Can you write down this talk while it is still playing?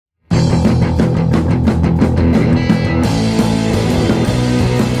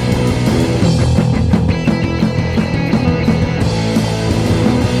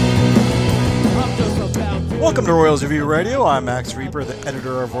Welcome to Royals Review Radio. I'm Max Reaper, the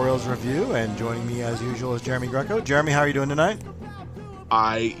editor of Royals Review, and joining me as usual is Jeremy Greco. Jeremy, how are you doing tonight?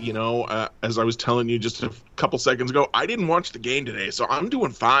 As I was telling you just a couple seconds ago, I didn't watch the game today, so I'm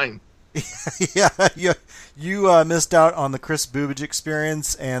doing fine. You missed out on the Chris Bubich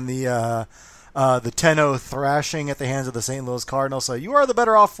experience and the 10-0 thrashing at the hands of the St. Louis Cardinals, so you are the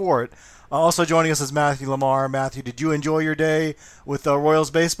better off for it. Also joining us is Matthew Lamar. Matthew, did you enjoy your day with Royals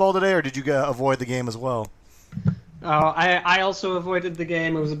baseball today, or did you avoid the game as well? I also avoided the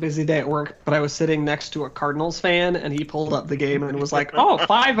game. It was a busy day at work, but I was sitting next to a Cardinals fan, and he pulled up the game and was like,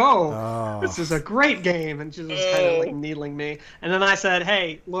 5-0. Oh. This is a great game, and just was kind of like needling me. And then I said,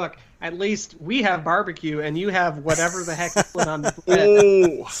 hey, look, at least we have barbecue, and you have whatever the heck you put on the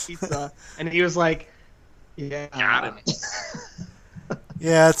pizza. And he was like, yeah. Got him.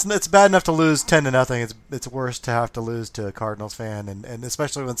 Yeah, it's bad enough to lose 10-0. It's worse to have to lose to a Cardinals fan, and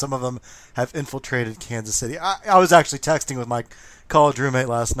especially when some of them have infiltrated Kansas City. I was actually texting with my college roommate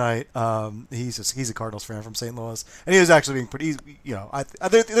last night. He's a Cardinals fan from St. Louis, and he was actually being pretty.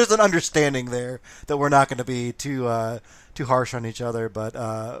 There's an understanding there that we're not going to be too harsh on each other. But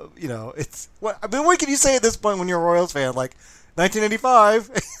it's what can you say at this point when you're a Royals fan? Like 1985,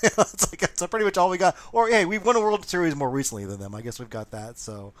 it's pretty much all we got. Or hey, we've won a World Series more recently than them. I guess we've got that.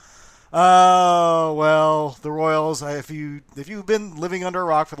 So, well, the Royals. If you've been living under a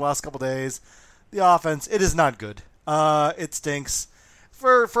rock for the last couple of days, the offense it is not good. It stinks.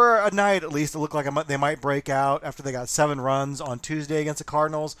 For a night at least, it looked like they might break out after they got 7 runs on Tuesday against the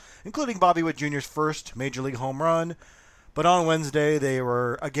Cardinals, including Bobby Witt Jr.'s first Major League home run. But on Wednesday, they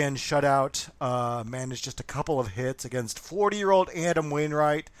were, again, shut out, managed just a couple of hits against 40-year-old Adam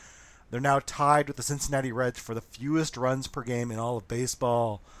Wainwright. They're now tied with the Cincinnati Reds for the fewest runs per game in all of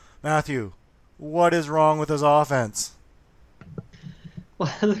baseball. Matthew, what is wrong with this offense?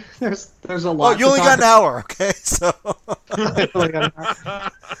 Well, there's a lot. Oh, you only got an hour, okay? So,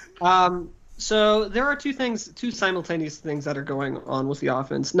 So there are two simultaneous things that are going on with the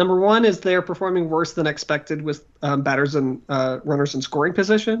offense. Number one is they're performing worse than expected with batters and runners in scoring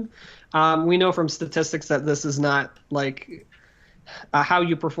position. We know from statistics that this is not like how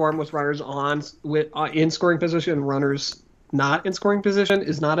you perform with runners in scoring position, runners not in scoring position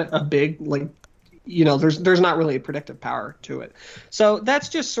is not a big there's not really a predictive power to it. So that's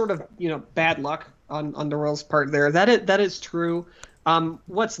just sort of bad luck on the Royals' part there. That is true.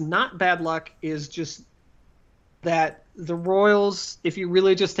 What's not bad luck is just that the Royals, if you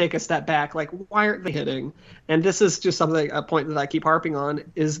really just take a step back, like why aren't they hitting? And this is just a point that I keep harping on,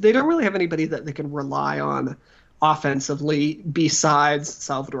 is they don't really have anybody that they can rely on offensively besides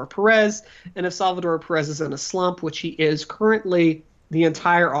Salvador Perez. And if Salvador Perez is in a slump, which he is currently, the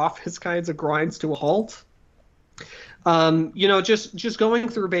entire offense kinds of grinds to a halt. Just going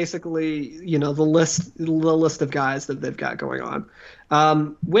through basically, the list of guys that they've got going on.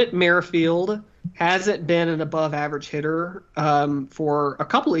 Whit Merrifield hasn't been an above average hitter for a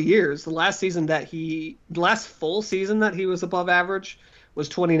couple of years. The last full season that he was above average was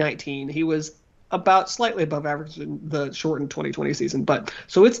 2019. He was about slightly above average in the shortened 2020 season. But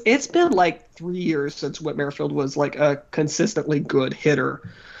so it's been like 3 years since Whit Merrifield was like a consistently good hitter.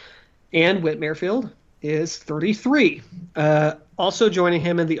 And Whit Merrifield is 33. Also joining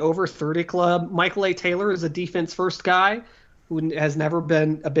him in the over 30 club, Michael A. Taylor is a defense first guy who has never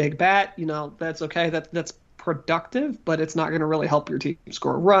been a big bat. That's okay. That's productive, but it's not going to really help your team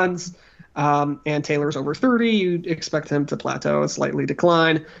score runs. And Taylor's over 30. You'd expect him to plateau and slightly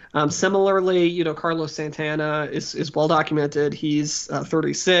decline. Similarly, Carlos Santana is well documented. He's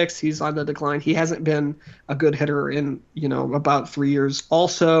 36. He's on the decline. He hasn't been a good hitter in, about 3 years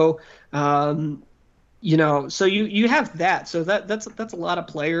also. So you have that. So that's a lot of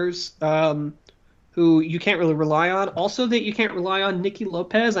players who you can't really rely on. Also, that you can't rely on Nicky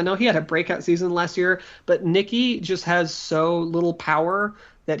Lopez. I know he had a breakout season last year, but Nicky just has so little power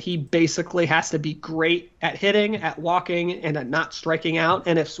that he basically has to be great at hitting, at walking, and at not striking out.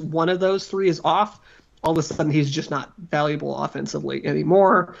 And if one of those three is off, all of a sudden he's just not valuable offensively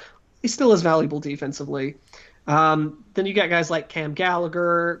anymore. He still is valuable defensively. Then you got guys like Cam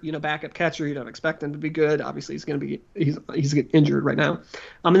Gallagher, backup catcher. You don't expect him to be good. Obviously, he's getting injured right now.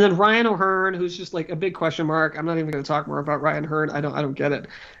 And then Ryan O'Hearn, who's just like a big question mark. I'm not even going to talk more about Ryan O'Hearn. I don't get it.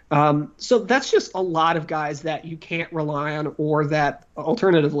 So that's just a lot of guys that you can't rely on, or that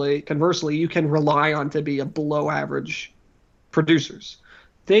alternatively, conversely, you can rely on to be a below average producers.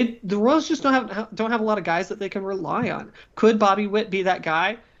 The Royals just don't have a lot of guys that they can rely on. Could Bobby Witt be that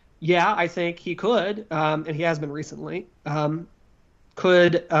guy? Yeah, I think he could, and he has been recently.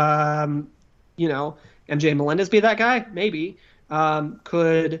 Could MJ Melendez be that guy? Maybe.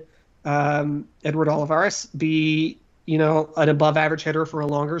 Could Edward Olivares be, an above average hitter for a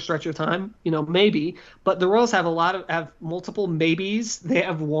longer stretch of time? Maybe. But the Royals have multiple maybes. They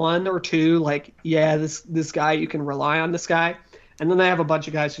have one or two, like, yeah, this guy, you can rely on this guy. And then they have a bunch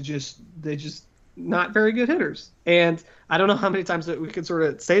of guys who they just not very good hitters. And I don't know how many times that we could sort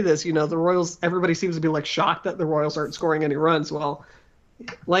of say this, the Royals, everybody seems to be like shocked that the Royals aren't scoring any runs. Well,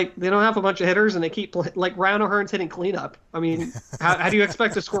 like, they don't have a bunch of hitters, and they keep like Ryan O'Hearn's hitting cleanup. I mean, how do you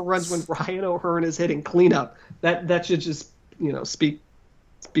expect to score runs when Ryan O'Hearn is hitting cleanup? That should just speak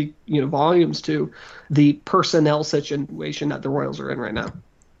volumes to the personnel situation that the Royals are in right now.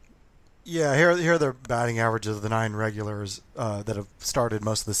 Yeah, here are the batting averages of the 9 regulars that have started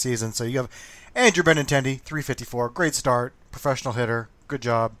most of the season. So you have Andrew Benintendi, 354, great start, professional hitter, good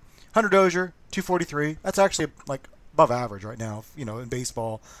job. Hunter Dozier, 243. That's actually like above average right now, in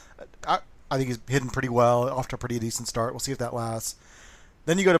baseball. I think he's hitting pretty well, off to a pretty decent start. We'll see if that lasts.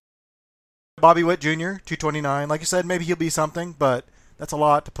 Then you go to Bobby Witt Jr., 229. Like you said, maybe he'll be something, but that's a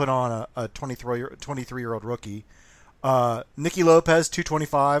lot to put on a 23-year-old rookie. Nicky Lopez,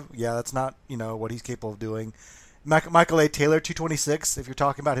 225. Yeah, that's not, what he's capable of doing. Michael A. Taylor, 226. If you're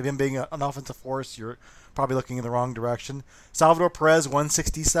talking about him being an offensive force, you're probably looking in the wrong direction. Salvador Perez,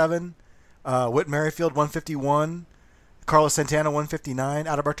 167. Whit Merrifield, 151. Carlos Santana, 159.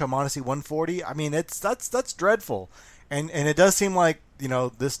 Adalberto Mondesi, 140. I mean, that's dreadful. And it does seem like,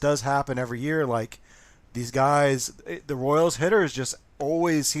 this does happen every year. Like, these guys, the Royals hitters just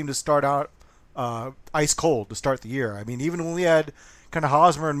always seem to start out ice cold to start the year. I mean, even when we had kind of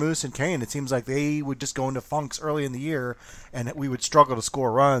Hosmer and Moose and Kane, it seems like they would just go into funks early in the year, and we would struggle to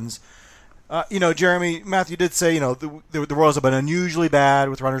score runs. Jeremy, Matthew did say, the Royals have been unusually bad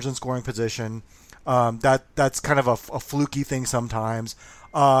with runners in scoring position. That's kind of a fluky thing sometimes.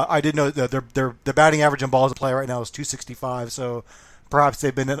 I did know that their batting average on balls in play right now is 265, so perhaps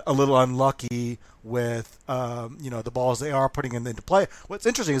they've been a little unlucky with the balls they are putting into play. What's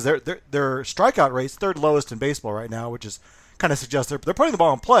interesting is their strikeout rate's third lowest in baseball right now, which is kind of suggests they're putting the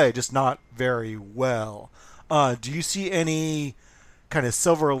ball in play, just not very well. Do you see any kind of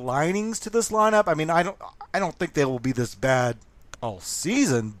silver linings to this lineup? I mean, I don't think they will be this bad all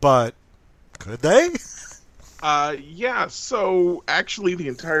season, but could they? Yeah. So actually, the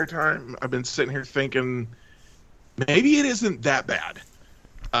entire time I've been sitting here thinking maybe it isn't that bad.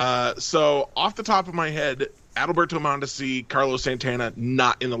 So off the top of my head, Adalberto Mondesi, Carlos Santana,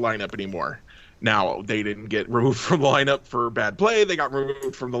 not in the lineup anymore. Now, they didn't get removed from the lineup for bad play. They got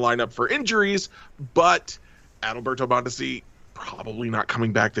removed from the lineup for injuries, but Adalberto Mondesi probably not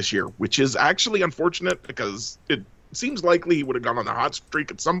coming back this year, which is actually unfortunate because it seems likely he would have gone on a hot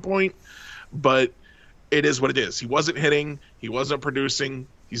streak at some point, but it is what it is. He wasn't hitting. He wasn't producing.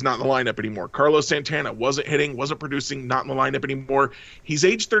 He's not in the lineup anymore. Carlos Santana wasn't hitting, wasn't producing, not in the lineup anymore. He's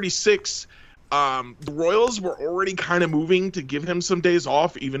age 36. The Royals were already kind of moving to give him some days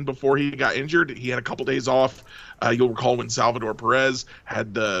off even before he got injured. He had a couple days off. You'll recall when Salvador Perez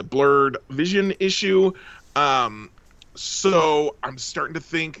had the blurred vision issue. So I'm starting to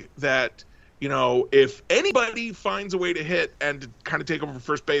think that, if anybody finds a way to hit and to kind of take over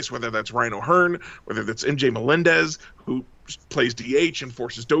first base, whether that's Ryan O'Hearn, whether that's MJ Melendez, who plays DH and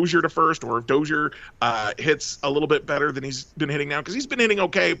forces Dozier to first, or if Dozier hits a little bit better than he's been hitting now, because he's been hitting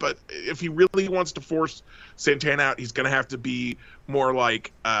okay, but if he really wants to force Santana out, he's going to have to be more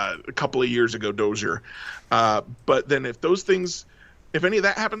like a couple of years ago Dozier. But then if any of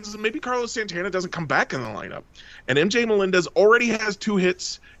that happens, maybe Carlos Santana doesn't come back in the lineup. And MJ Melendez already has 2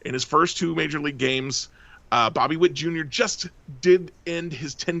 hits in his first 2 major league games. Bobby Witt Jr. just did end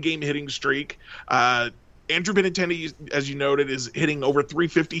his 10-game hitting streak. Andrew Benintendi, as you noted, is hitting over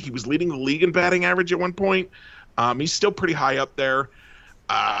 350. He was leading the league in batting average at one point. He's still pretty high up there.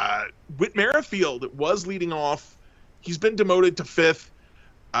 Whit Merrifield was leading off. He's been demoted to 5th.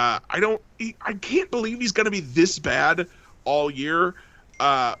 I can't believe he's going to be this bad all year.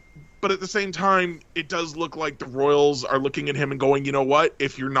 But at the same time, it does look like the Royals are looking at him and going, you know what?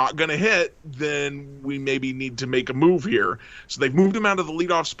 If you're not going to hit, then we maybe need to make a move here. So they've moved him out of the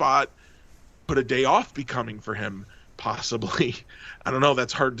leadoff spot. Could a day off be coming for him? Possibly. I don't know.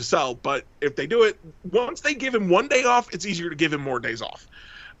 That's hard to sell. But if they do it, once they give him 1 day off, it's easier to give him more days off.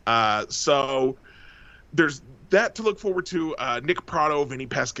 So there's that to look forward to. Nick Pratto, Vinny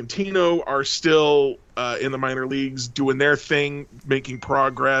Pasquantino are still in the minor leagues doing their thing, making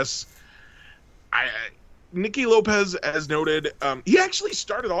progress. Nicky Lopez, as noted, he actually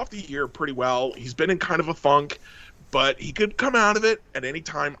started off the year pretty well. He's been in kind of a funk, but he could come out of it at any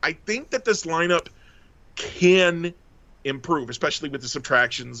time. I think that this lineup can improve, especially with the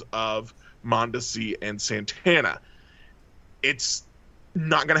subtractions of Mondesi and Santana. It's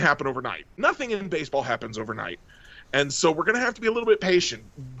not going to happen overnight. Nothing in baseball happens overnight. And so we're going to have to be a little bit patient.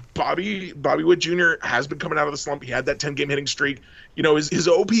 Bobby Witt Jr. has been coming out of the slump. He had that 10-game hitting streak. You know, his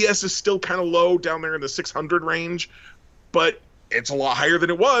OPS is still kind of low down there in the 600 range, but it's a lot higher than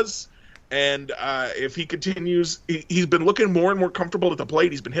it was. And if he continues, he's been looking more and more comfortable at the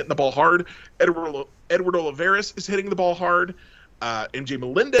plate. He's been hitting the ball hard. Edward Olivares is hitting the ball hard. MJ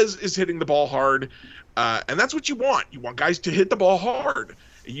Melendez is hitting the ball hard. And that's what you want. You want guys to hit the ball hard.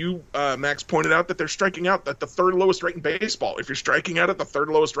 You, Max, pointed out that they're striking out at the third lowest rate in baseball. If you're striking out at the third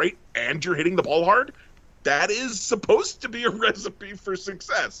lowest rate and you're hitting the ball hard, that is supposed to be a recipe for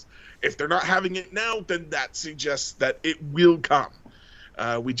success. If they're not having it now, then that suggests that it will come.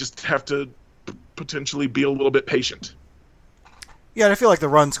 We just have to potentially be a little bit patient. Yeah, and I feel like the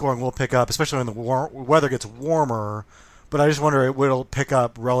run scoring will pick up, especially when the weather gets warmer. But I just wonder it will pick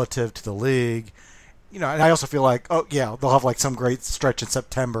up relative to the league. You know, and I also feel like, oh yeah, they'll have like some great stretch in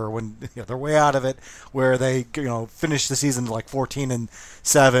September when they're way out of it, where they finish the season like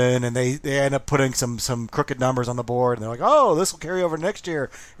 14-7, and they end up putting some crooked numbers on the board, and they're like, oh, this will carry over next year,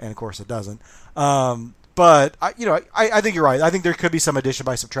 and of course it doesn't. But I think you're right. I think there could be some addition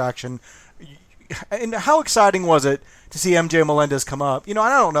by subtraction. And how exciting was it to see MJ Melendez come up? I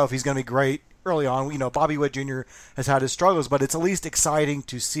don't know if he's going to be great early on. Bobby Witt Jr. has had his struggles, but it's at least exciting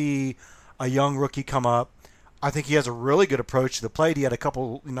to see a young rookie come up. I think he has a really good approach to the plate. He had a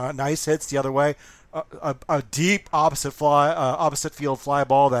couple nice hits the other way. A deep opposite field fly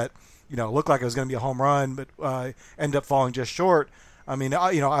ball that looked like it was going to be a home run, but ended up falling just short. I mean,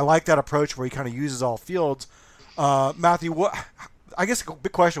 I like that approach where he kind of uses all fields. Matthew, I guess a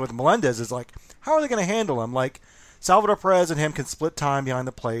big question with Melendez is like, how are they going to handle him? Like, Salvador Perez and him can split time behind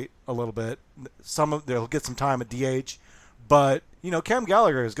the plate a little bit. They'll get some time at DH, but Cam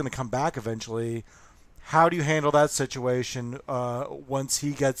Gallagher is going to come back eventually. How do you handle that situation once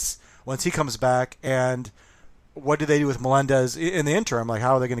he comes back? And what do they do with Melendez in the interim? Like,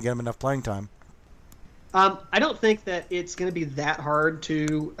 how are they going to get him enough playing time? I don't think that it's going to be that hard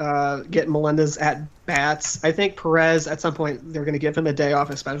to get Melendez at bats. I think Perez, at some point, they're going to give him a day off,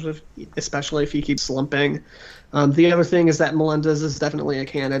 especially if he keeps slumping. The other thing is that Melendez is definitely a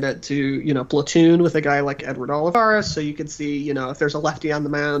candidate to, platoon with a guy like Edward Olivares. So you could see, if there's a lefty on the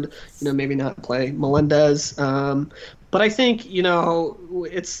mound, maybe not play Melendez. But I think,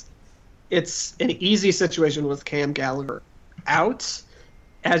 it's an easy situation with Cam Gallagher out.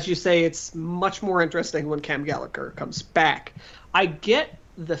 As you say, it's much more interesting when Cam Gallagher comes back. I get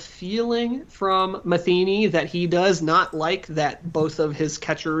the feeling from Matheny that he does not like that both of his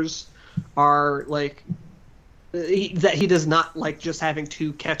catchers are like that he does not like just having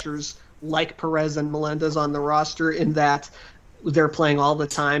two catchers like Perez and Melendez on the roster, in that they're playing all the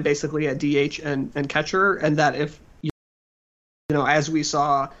time basically at DH and catcher, and that if as we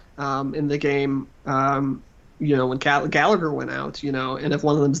saw in the game when Gallagher went out, and if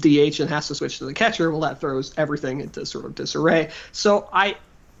one of them's DH and has to switch to the catcher, well, that throws everything into sort of disarray. So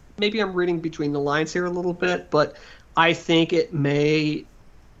maybe I'm reading between the lines here a little bit, but I think that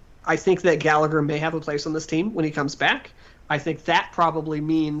Gallagher may have a place on this team when he comes back. I think that probably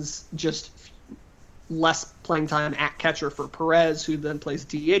means just less playing time at catcher for Perez, who then plays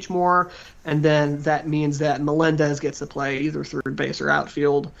DH more, and then that means that Melendez gets to play either third base or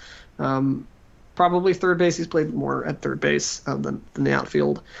outfield. Probably third base. He's played more at third base than the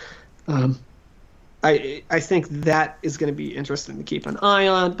outfield. I think that is going to be interesting to keep an eye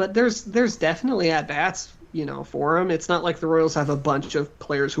on. But there's definitely at bats, for him. It's not like the Royals have a bunch of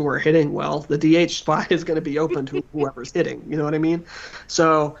players who are hitting well. The DH spot is going to be open to whoever's hitting. You know what I mean?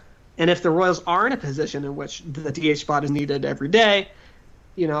 So, and if the Royals are in a position in which the DH spot is needed every day,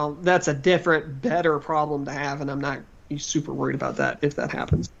 that's a different, better problem to have. And I'm not super worried about that if that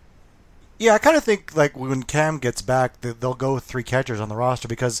happens. Yeah, I kind of think like when Cam gets back, they'll go with three catchers on the roster,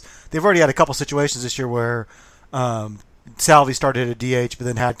 because they've already had a couple situations this year where Salvi started at DH but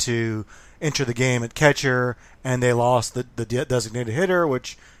then had to enter the game at catcher, and they lost the designated hitter,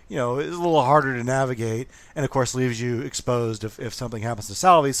 which is a little harder to navigate, and of course leaves you exposed if something happens to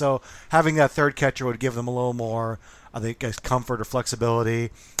Salvi. So having that third catcher would give them a little more, I think, comfort or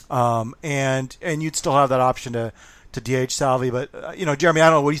flexibility, and you'd still have that option to DH Salvi. But Jeremy, I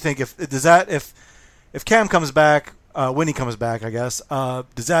don't know, what do you think if Cam comes back, when he comes back, I guess, do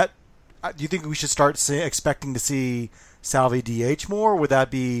you think we should start expecting to see Salvi DH more? Would that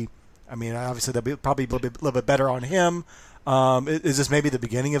be, obviously that'd be probably a little bit better on him. Is this maybe the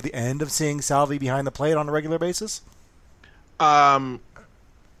beginning of the end of seeing Salvi behind the plate on a regular basis? If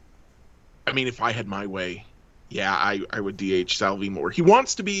I had my way, yeah, I would DH Salvi more. He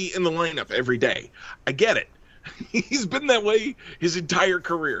wants to be in the lineup every day. I get it. He's been that way his entire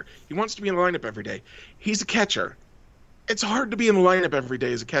career. He wants to be in the lineup every day. He's a catcher. It's hard to be in the lineup every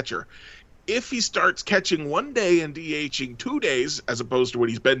day as a catcher. If he starts catching one day and DHing 2 days, as opposed to what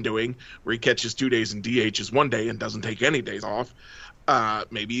he's been doing, where he catches 2 days and DHs 1 day and doesn't take any days off,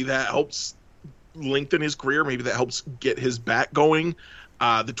 maybe that helps lengthen his career. Maybe that helps get his bat going.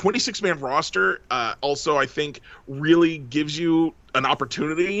 The 26-man roster also, I think, really gives you an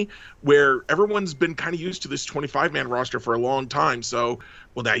opportunity where everyone's been kind of used to this 25-man roster for a long time. So,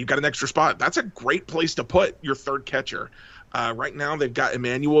 well, now you've got an extra spot. That's a great place to put your third catcher. Right now, they've got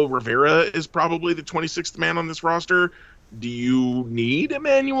Emmanuel Rivera is probably the 26th man on this roster. Do you need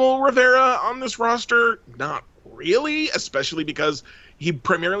Emmanuel Rivera on this roster? Not really, especially because he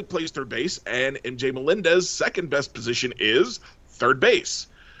primarily plays third base, and MJ Melendez's second best position is third base.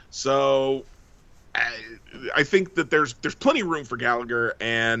 So I think that there's plenty of room for Gallagher,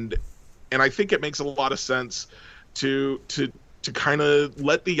 and I think it makes a lot of sense to kind of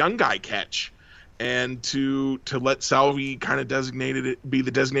let the young guy catch, and to let Salvi kind of be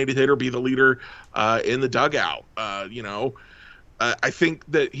the designated hitter, be the leader in the dugout. I think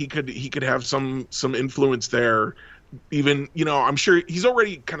that he could have some influence there. Even, I'm sure he's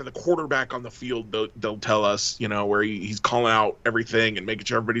already kind of the quarterback on the field, they'll tell us, where he's calling out everything and making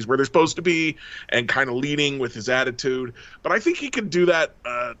sure everybody's where they're supposed to be and kind of leading with his attitude. But I think he could do that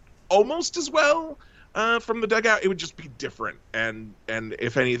almost as well from the dugout. It would just be different. And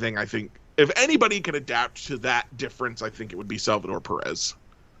if anything, I think if anybody can adapt to that difference, I think it would be Salvador Perez.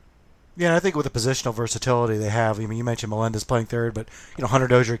 Yeah, and I think with the positional versatility they have, I mean, you mentioned Melendez playing third, but Hunter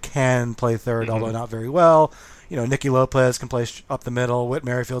Dozier can play third, although not very well. Nicky Lopez can play up the middle. Whit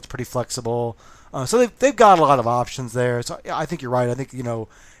Merrifield's pretty flexible. So they've got a lot of options there. So I think you're right. I think,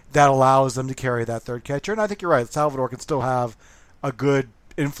 that allows them to carry that third catcher. And I think you're right. Salvador can still have a good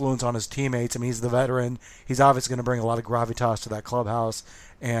influence on his teammates. I mean, he's the veteran. He's obviously going to bring a lot of gravitas to that clubhouse,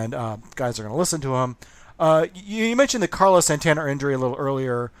 and guys are going to listen to him. You mentioned the Carlos Santana injury a little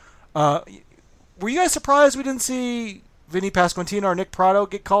earlier. Were you guys surprised we didn't see Vinny Pasquantino or Nick Pratto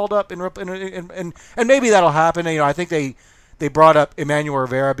get called up, and maybe that'll happen. I think they brought up Emmanuel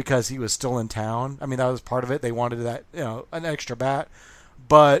Rivera because he was still in town. I mean, that was part of it. They wanted that, an extra bat.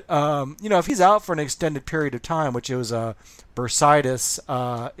 But if he's out for an extended period of time, which it was a bursitis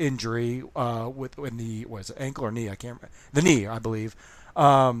injury in the ankle or knee? I can't remember. The knee, I believe.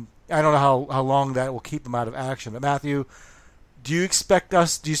 I don't know how long that will keep him out of action. But Matthew, do you expect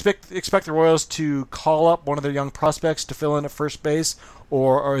the Royals to call up one of their young prospects to fill in at first base,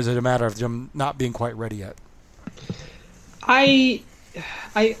 or is it a matter of them not being quite ready yet?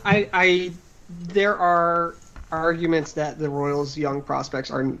 There are arguments that the Royals' young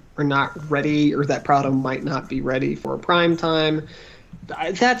prospects are not ready, or that Pratto might not be ready for prime time.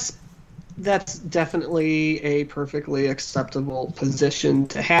 That's definitely a perfectly acceptable position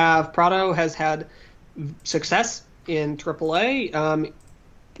to have. Pratto has had success in AAA.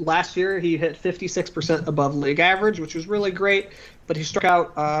 Last year, he hit 56% above league average, which was really great, but he struck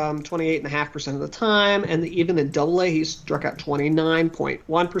out 28.5% of the time, and even in AA, he struck out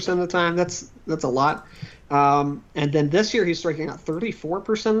 29.1% of the time. That's a lot. And then this year, he's striking out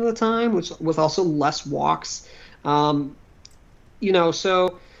 34% of the time, which with also less walks. So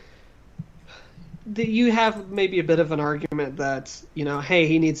you have maybe a bit of an argument that, hey,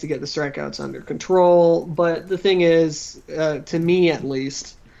 he needs to get the strikeouts under control. But the thing is, to me at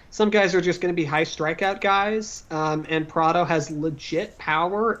least, some guys are just going to be high strikeout guys. And Pratto has legit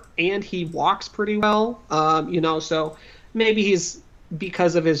power, and he walks pretty well. So maybe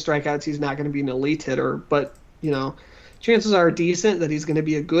because of his strikeouts, he's not going to be an elite hitter. But, chances are decent that he's going to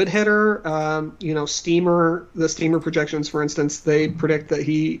be a good hitter. The Steamer projections, for instance, they predict that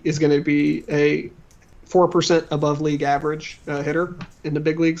he is going to be a 4% above league average hitter in the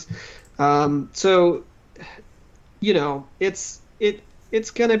big leagues. It's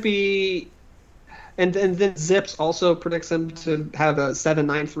going to be, and then Zips also predicts him to have a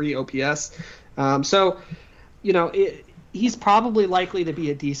 7.93 OPS. He's probably likely to be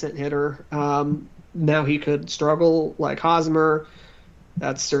a decent hitter. Now he could struggle like Hosmer.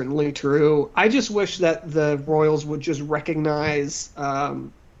 That's certainly true. I just wish that the Royals would just recognize,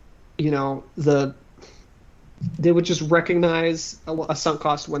 they would just recognize a sunk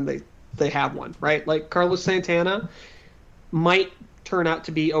cost when they have one, right? Like Carlos Santana might turn out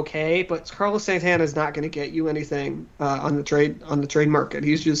to be okay, but Carlos Santana is not going to get you anything on the trade market.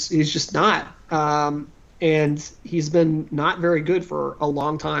 He's just not. And he's been not very good for a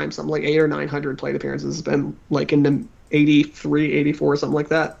long time. Something like 800 or 900 plate appearances. Has been like in the 83, 84, something like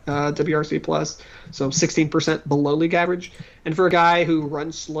that, WRC plus. So 16% below league average. And for a guy who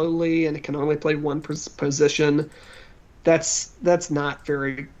runs slowly and can only play one position, that's not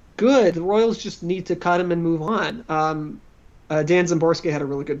very good. The Royals just need to cut him and move on. Dan Szymborski had a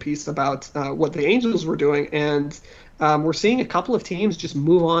really good piece about what the Angels were doing, and we're seeing a couple of teams just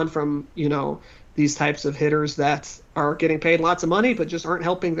move on from, these types of hitters that are getting paid lots of money but just aren't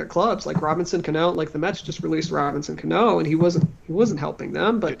helping their clubs. Like Robinson Cano, like the Mets just released Robinson Cano, and he wasn't helping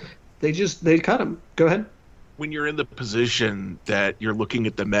them, but they cut him. Go ahead. When you're in the position that you're looking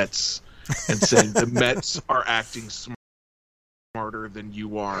at the Mets and saying the Mets are acting smarter than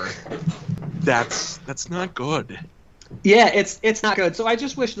you are, that's not good. Yeah, it's not good. So I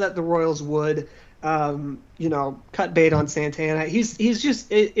just wish that the Royals would cut bait on Santana. He's just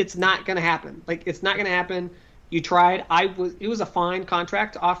it's not going to happen. Like, it's not going to happen. You tried. It was a fine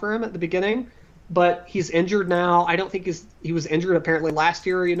contract to offer him at the beginning, but he's injured now. I don't think he was injured apparently last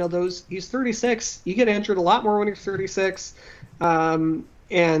year. He's 36. You get injured a lot more when you're 36. And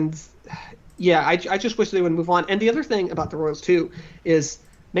yeah, I just wish they would move on. And the other thing about the Royals too is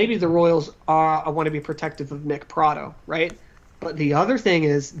maybe the Royals want to be protective of Nick Pratto, right? But the other thing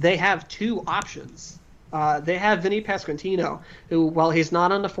is they have two options. They have Vinny Pasquantino, who, while he's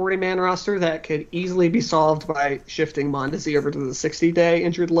not on the 40-man roster, that could easily be solved by shifting Mondesi over to the 60-day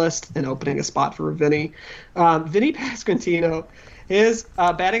injured list and opening a spot for Vinny. Vinny Pasquantino, his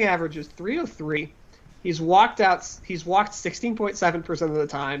batting average is .303. He's walked 16.7% of the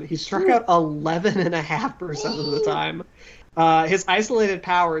time. He's struck out 11.5% of the time. His isolated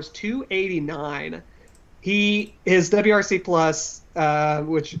power is .289. His WRC plus,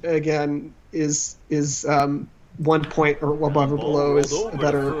 which again is 1 point or above or below, is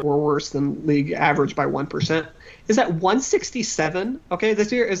better or worse than league average by 1%, is at 167. Okay,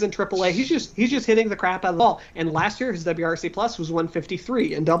 this year is in AAA. He's just hitting the crap out of the ball. And last year his WRC plus was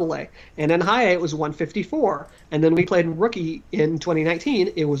 153 in AA, and in High A it was 154. And then we played in Rookie in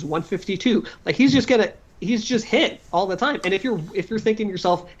 2019. It was 152. Like, he's just hit all the time. And if you're thinking to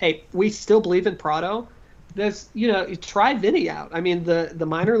yourself, hey, we still believe in Pratto, try Vinny out. I mean, the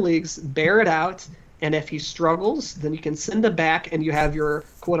minor leagues bear it out, and if he struggles, then you can send him back, and you have your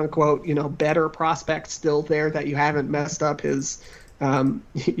quote unquote, better prospect still there that you haven't messed up his,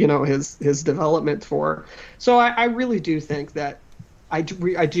 his development for. So I really do think that I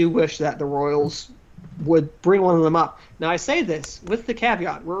do wish that the Royals would bring one of them up. Now, I say this with the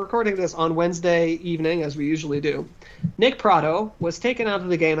caveat: we're recording this on Wednesday evening, as we usually do. Nick Pratto was taken out of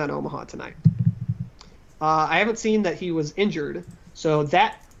the game at Omaha tonight. I haven't seen that he was injured, so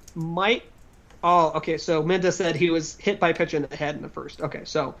that might... Oh, okay, so Minda said he was hit by a pitch in the head in the first. Okay,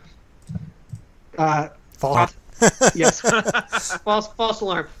 so... Yes, false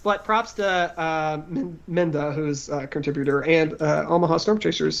alarm. But props to Minda, who's a contributor, and Omaha Storm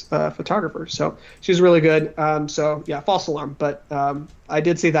Chasers photographer. So she's really good. So, yeah, false alarm. But I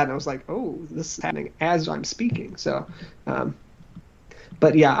did see that, and I was like, oh, this is happening as I'm speaking. So...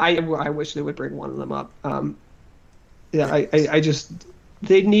 But yeah, I wish they would bring one of them up. I just,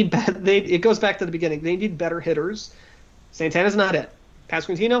 they need it goes back to the beginning. They need better hitters. Santana's not it.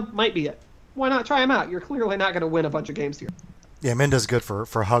 Pasquantino might be it. Why not try him out? You're clearly not going to win a bunch of games here. Yeah, Menda's good for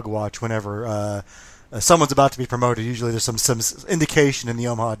hug watch whenever someone's about to be promoted. Usually there's some indication in the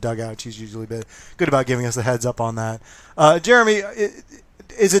Omaha dugout. She's usually good about giving us a heads up on that. Jeremy,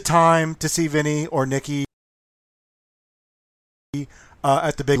 is it time to see Vinny or Nicky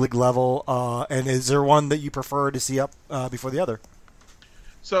at the big league level, and is there one that you prefer to see up before the other?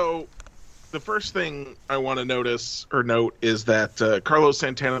 So the first thing I want to note is that Carlos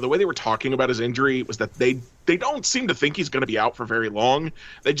Santana, the way they were talking about his injury was that they don't seem to think he's going to be out for very long.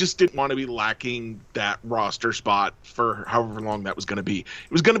 They just didn't want to be lacking that roster spot for however long that was going to be.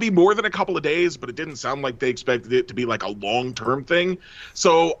 It was going to be more than a couple of days, but it didn't sound like they expected it to be like a long-term thing.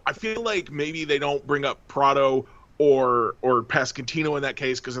 So I feel like maybe they don't bring up Pratto or Pasquantino in that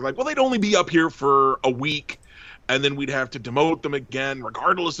case, because they're like, well, they'd only be up here for a week, and then we'd have to demote them again,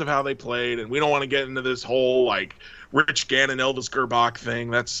 regardless of how they played, and we don't want to get into this whole, like, Rich Gannon, Elvis Gerbach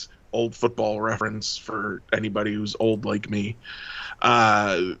thing. That's old football reference for anybody who's old like me.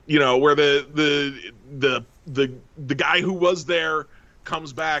 Where the guy who was there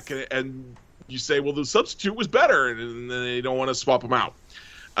comes back, and you say, well, the substitute was better, and then they don't want to swap him out.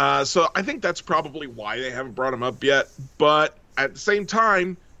 So I think that's probably why they haven't brought him up yet. But at the same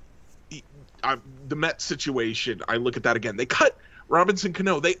time, the Mets situation, I look at that again. They cut Robinson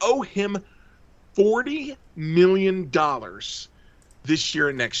Cano. They owe him $40 million this year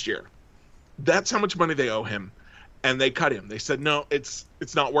and next year. That's how much money they owe him. And they cut him. They said, no, it's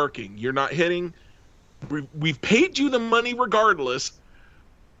not working. You're not hitting. we've paid you the money regardless.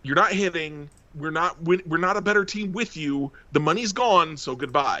 You're not hitting. We're not a better team with you. The money's gone, so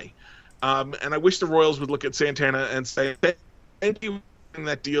goodbye. And I wish the Royals would look at Santana and say, thank you for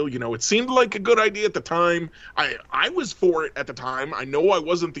that deal. You know, it seemed like a good idea at the time. I was for it at the time. I know I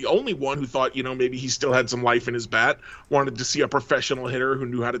wasn't the only one who thought, you know, maybe he still had some life in his bat, wanted to see a professional hitter who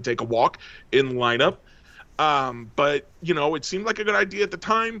knew how to take a walk in the lineup. But, you know, it seemed like a good idea at the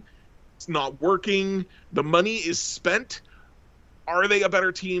time. It's not working. The money is spent. Are they a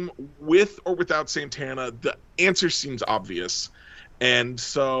better team with or without Santana? The answer seems obvious. And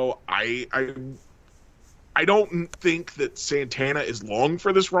so I don't think that Santana is long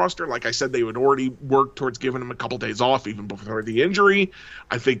for this roster. Like I said, they would already work towards giving him a couple days off even before the injury.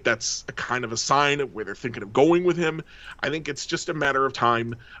 I think that's a kind of a sign of where they're thinking of going with him. I think it's just a matter of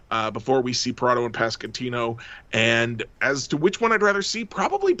time before we see Pratto and Pasquantino. And as to which one I'd rather see,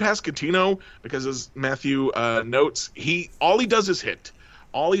 probably Pasquantino, because as Matthew notes, all he does is hit.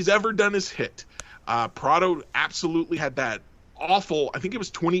 All he's ever done is hit. Pratto absolutely had that awful, I think it was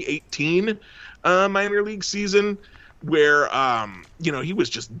 2018 minor league season where you know, he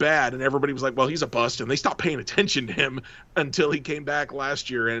was just bad and everybody was like, well, he's a bust, and they stopped paying attention to him until he came back last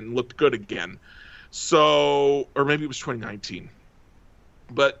year and looked good again. So, or maybe it was 2019.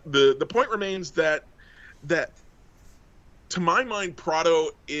 But the point remains that to my mind, Pratto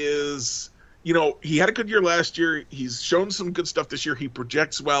is, you know, he had a good year last year. He's shown some good stuff this year. He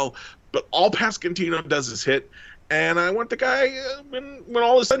projects well, but all Pasquantino does is hit. And I want the guy, when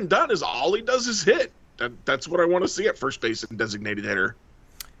all is said and done, is all he does is hit. That's what I want to see at first base and designated hitter.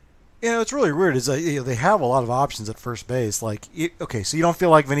 You know, it's really weird. Is they have a lot of options at first base. Like, okay, so you don't feel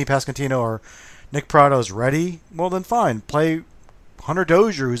like Vinny Pasquantino or Nick Pratto is ready? Well, then fine. Play Hunter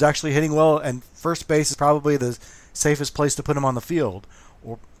Dozier, who's actually hitting well, and first base is probably the safest place to put him on the field.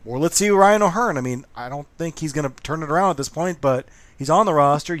 Or let's see Ryan O'Hearn. I mean, I don't think he's going to turn it around at this point, but he's on the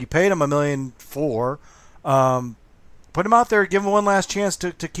roster. You paid him $1.4 million. Put him out there, give him one last chance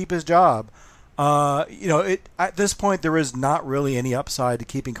to keep his job. You know, at this point, there is not really any upside to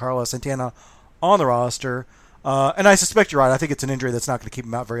keeping Carlos Santana on the roster. And I suspect you're right. I think it's an injury that's not going to keep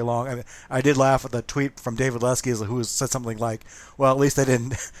him out very long. I mean, I did laugh at the tweet from David Lesky, who said something like, well, at least they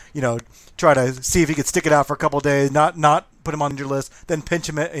didn't, you know, try to see if he could stick it out for a couple of days, not put him on the injured list, then pinch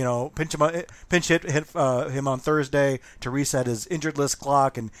hit him on Thursday to reset his injured list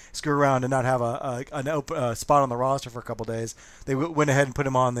clock and screw around and not have a spot on the roster for a couple of days. They went ahead and put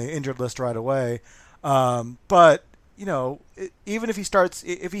him on the injured list right away. But, you know, even if he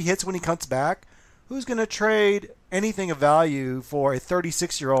hits when he comes back, who's going to trade anything of value for a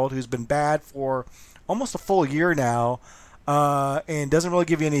 36-year-old who's been bad for almost a full year now and doesn't really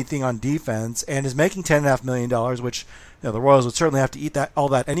give you anything on defense and is making $10.5 million, which, you know, the Royals would certainly have to eat all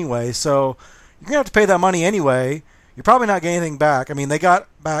that anyway. So you're going to have to pay that money anyway. You're probably not getting anything back. I mean, they got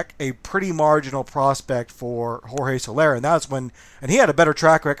back a pretty marginal prospect for Jorge Soler, and he had a better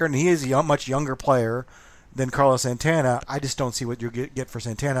track record, and he is a much younger player than Carlos Santana. I just don't see what you get for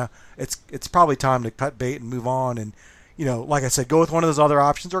Santana. It's probably time to cut bait and move on, and, you know, like I said, go with one of those other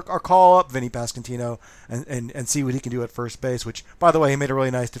options or call up Vinny Pasquantino and see what he can do at first base, which, by the way, he made a really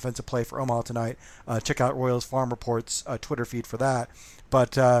nice defensive play for Omaha tonight. Check out Royals Farm Report's Twitter feed for that.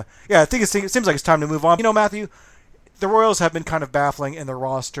 But, yeah, I think it seems like it's time to move on. You know, Matthew, the Royals have been kind of baffling in their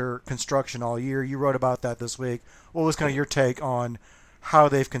roster construction all year. You wrote about that this week. What was kind of your take on how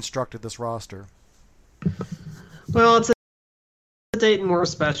they've constructed this roster? Well, it's a Dayton Moore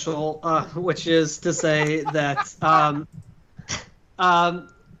special, which is to say that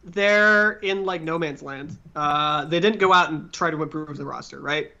they're in like no man's land. They didn't go out and try to improve the roster,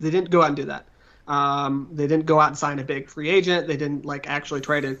 right? They didn't go out and do that. They didn't go out and sign a big free agent. They didn't like actually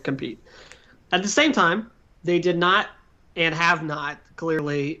try to compete. At the same time, they did not and have not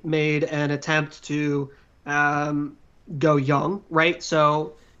clearly made an attempt to go young, right?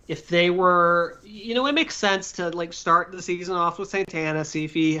 So if they were, you know, it makes sense to like start the season off with Santana, see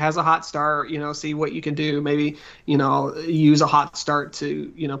if he has a hot start, you know, see what you can do. Maybe, you know, use a hot start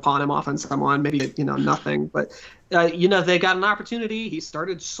to, you know, pawn him off on someone, maybe, you know, nothing. But, you know, they got an opportunity. He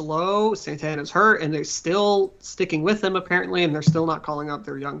started slow. Santana's hurt, and they're still sticking with him apparently, and they're still not calling up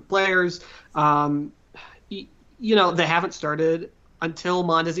their young players. You know, they haven't started until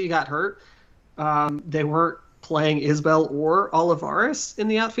Mondesi got hurt. They weren't playing Isbel or Olivares in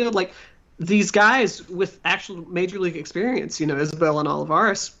the outfield. Like, these guys with actual major league experience, you know, Isbel and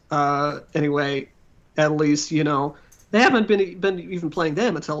Olivares, anyway, at least, you know, they haven't been even playing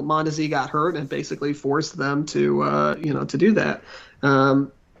them until Mondesi got hurt and basically forced them to, you know, to do that.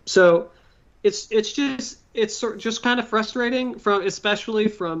 So it's just, it's just kind of frustrating especially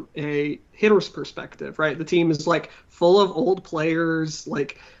from a hitter's perspective, right? The team is like full of old players.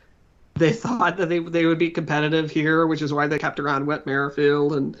 Like they thought that they would be competitive here, which is why they kept around Whit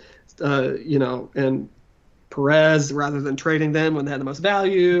Merrifield and and Perez rather than trading them when they had the most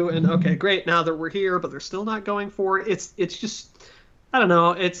value. And okay, great, now that we're here, but they're still not going for it. It's just, I don't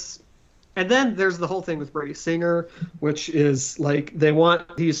know. And then there's the whole thing with Brady Singer, which is like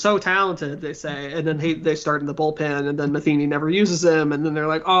he's so talented, they say, and then they start in the bullpen, and then Matheny never uses him, and then they're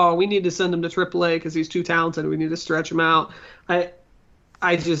like, oh, we need to send him to AAA because he's too talented. We need to stretch him out. I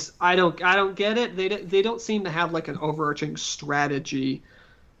don't get it. They don't seem to have like an overarching strategy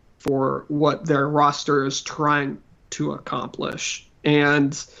for what their roster is trying to accomplish.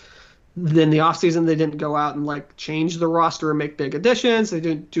 And then the offseason, they didn't go out and like change the roster and make big additions. They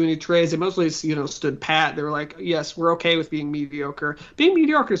didn't do any trades. They mostly, stood pat. They were like, yes, we're okay with being mediocre. Being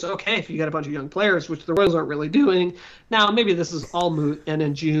mediocre is okay if you got a bunch of young players, which the Royals aren't really doing. Now, maybe this is all moot, and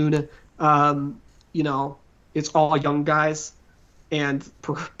in June, it's all young guys and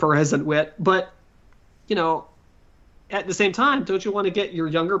Perez and Witt. But, at the same time, don't you want to get your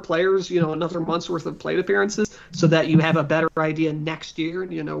younger players, another month's worth of plate appearances so that you have a better idea next year,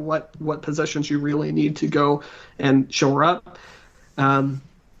 what positions you really need to go and shore up? But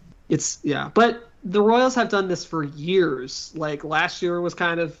the Royals have done this for years. Like last year was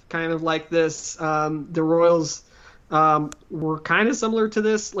kind of like this. The Royals were kind of similar to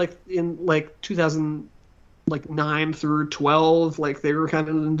this, like in like 2009 through 12. Like they were kind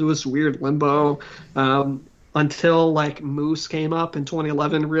of into this weird limbo. Until like Moose came up in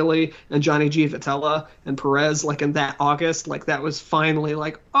 2011, really, and Johnny G. Vitello and Perez, like in that August, like that was finally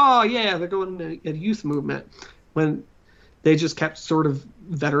like, oh yeah, they're going into a youth movement, when they just kept sort of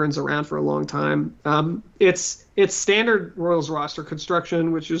veterans around for a long time. It's standard Royals roster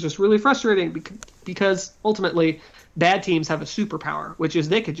construction, which is just really frustrating because ultimately bad teams have a superpower, which is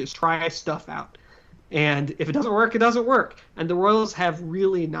they could just try stuff out. And if it doesn't work, it doesn't work. And the Royals have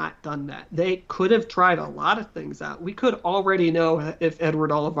really not done that. They could have tried a lot of things out. We could already know if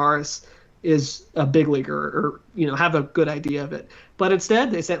Edward Olivares is a big leaguer or, have a good idea of it. But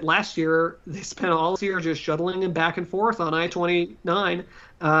instead, they spent all this year just shuttling him back and forth on I-29.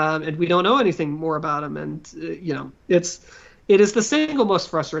 And we don't know anything more about him. And, it is the single most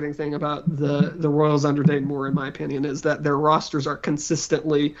frustrating thing about the Royals under Dayton Moore, in my opinion, is that their rosters are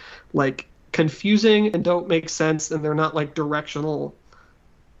consistently like confusing and don't make sense, and they're not like directional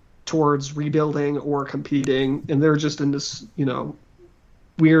towards rebuilding or competing, and they're just in this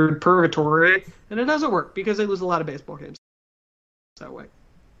weird purgatory, and it doesn't work because they lose a lot of baseball games that way.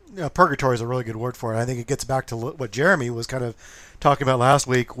 Yeah, purgatory is a really good word for it. I think it gets back to what Jeremy was kind of talking about last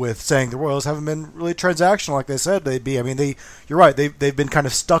week with saying the Royals haven't been really transactional like they said they'd be. I mean, you're right, they've been kind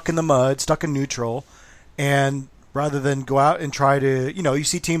of stuck in the mud, stuck in neutral, and rather than go out and try to, you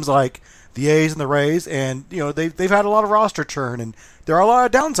see teams like the A's and the Rays, and they've had a lot of roster churn, and there are a lot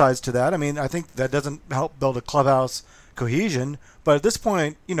of downsides to that. I mean, I think that doesn't help build a clubhouse cohesion. But at this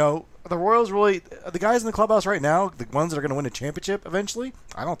point, the Royals really, the guys in the clubhouse right now, the ones that are going to win a championship eventually,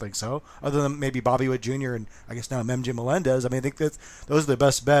 I don't think so. Other than maybe Bobby Witt Jr. and I guess now MJ Melendez. I mean, I think those are the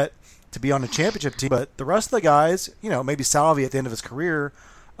best bet to be on a championship team. But the rest of the guys, maybe Salvi at the end of his career,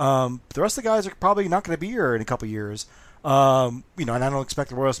 the rest of the guys are probably not going to be here in a couple years. And I don't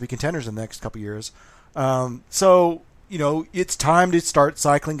expect the Royals to be contenders in the next couple of years. So it's time to start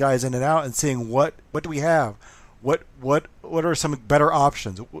cycling guys in and out and seeing what do we have, what are some better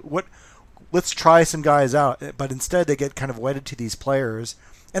options. Let's try some guys out. But instead, they get kind of wedded to these players,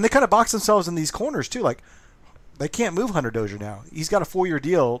 and they kind of box themselves in these corners too. Like they can't move Hunter Dozier now. He's got a 4-year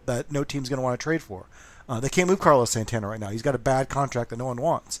deal that no team's going to want to trade for. They can't move Carlos Santana right now. He's got a bad contract that no one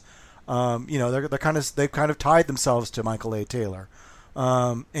wants. They've kind of tied themselves to Michael A. Taylor,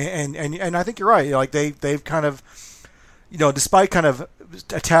 and I think you're right. Like they've kind of, despite kind of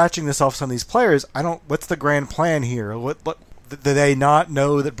attaching themselves to some of these players, what's the grand plan here? What did they not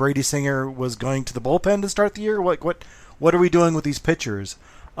know that Brady Singer was going to the bullpen to start the year? What are we doing with these pitchers?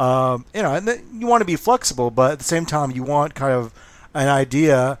 And you want to be flexible, but at the same time, you want kind of an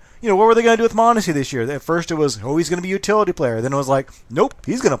idea. What were they going to do with Mondesi this year? At first it was, he's going to be a utility player. Then it was like, nope,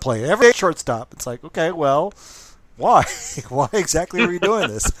 he's going to play every shortstop. It's like, okay, well, why? Why exactly are you doing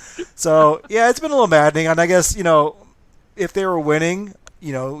this? So, yeah, it's been a little maddening. And I guess, if they were winning,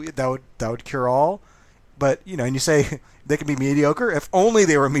 that would cure all. But, and you say they can be mediocre. If only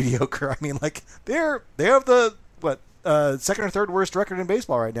they were mediocre. I mean, like, they have the, second or third worst record in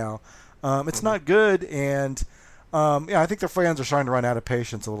baseball right now. It's not good, and I think their fans are starting to run out of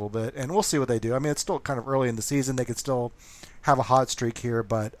patience a little bit, and we'll see what they do. I mean, it's still kind of early in the season. They could still have a hot streak here,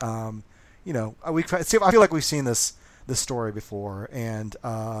 but, I feel like we've seen this story before, and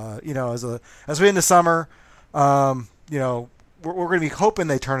as we into summer, we're going to be hoping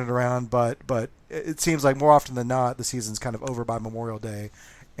they turn it around, but it seems like more often than not the season's kind of over by Memorial Day,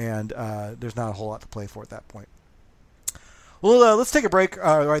 and there's not a whole lot to play for at that point. Well, let's take a break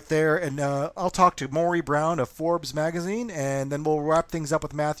right there, and I'll talk to Maury Brown of Forbes magazine, and then we'll wrap things up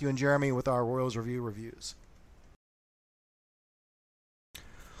with Matthew and Jeremy with our Royals Review reviews.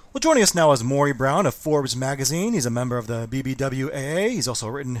 Well, joining us now is Maury Brown of Forbes magazine. He's a member of the BBWAA. He's also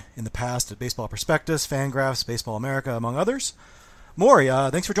written in the past at Baseball Prospectus, Fangraphs, Baseball America, among others. Maury,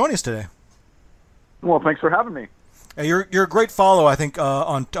 thanks for joining us today. Well, thanks for having me. You're a great follow, I think,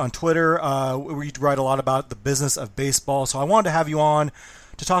 on Twitter. We write a lot about the business of baseball, so I wanted to have you on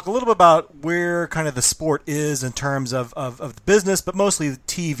to talk a little bit about where kind of the sport is in terms of the business, but mostly the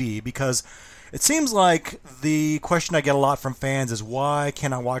TV, because it seems like the question I get a lot from fans is, why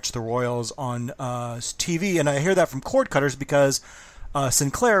can't I watch the Royals on TV? And I hear that from cord cutters because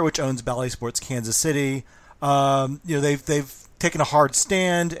Sinclair, which owns Bally Sports Kansas City, they've taken a hard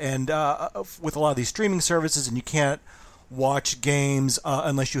stand and with a lot of these streaming services, and you can't watch games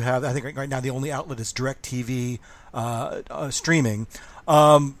unless you have, I think right now the only outlet is DirecTV streaming.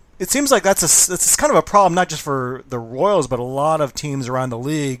 It seems like that's kind of a problem, not just for the Royals, but a lot of teams around the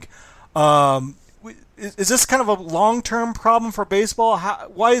league. Is this kind of a long-term problem for baseball?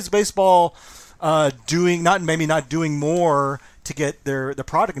 Why is baseball not doing more to get the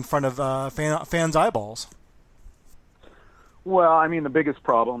product in front of fans' eyeballs? Well, I mean, the biggest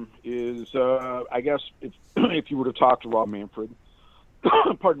problem is, I guess, if you were to talk to Rob Manfred,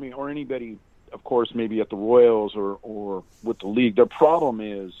 pardon me, or anybody, of course, maybe at the Royals or with the league, the problem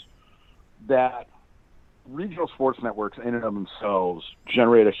is that regional sports networks in and of themselves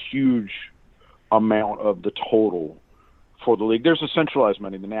generate a huge amount of the total for the league. There's a centralized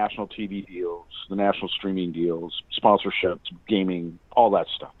money, the national TV deals, the national streaming deals, sponsorships, gaming, all that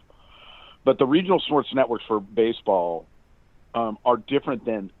stuff. But the regional sports networks for baseball are different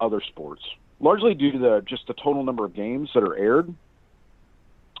than other sports, largely due to just the total number of games that are aired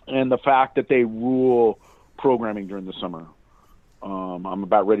and the fact that they rule programming during the summer. I'm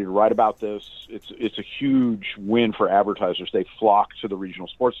about ready to write about this. It's a huge win for advertisers. They flock to the regional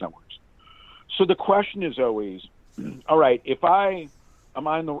sports networks. So the question is always, all right, if I'm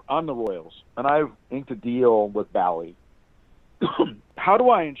on the Royals and I've inked a deal with Bally, how do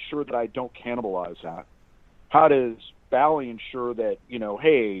I ensure that I don't cannibalize that? How does Bally ensure that,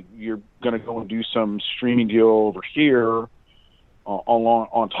 hey, you're going to go and do some streaming deal over here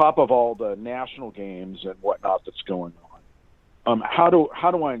on top of all the national games and whatnot that's going on? How do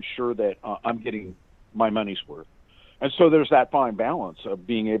I ensure that I'm getting my money's worth? And so there's that fine balance of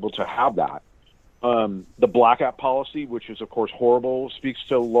being able to have that. The blackout policy, which is, of course, horrible, speaks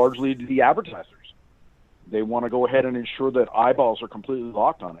to largely to the advertisers. They want to go ahead and ensure that eyeballs are completely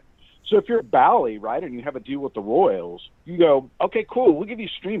locked on it. So if you're Bally, right, and you have a deal with the Royals, you go, okay, cool, we'll give you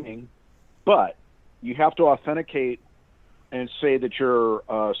streaming, but you have to authenticate and say that you're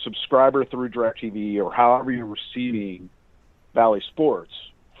a subscriber through DirecTV or however you're receiving Bally Sports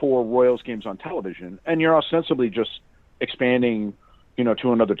for Royals games on television, and you're ostensibly just expanding,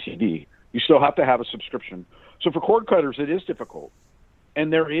 to another TV. You still have to have a subscription. So for cord cutters, it is difficult,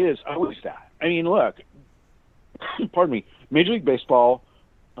 and there is always that. I mean, look, pardon me, Major League Baseball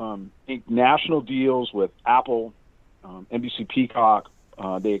inked national deals with Apple, NBC Peacock.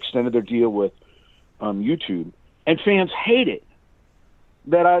 They extended their deal with YouTube, and fans hate it.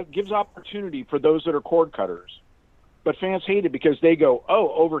 That gives opportunity for those that are cord cutters. But fans hate it because they go, oh,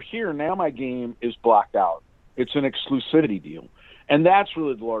 over here, now my game is blacked out. It's an exclusivity deal. And that's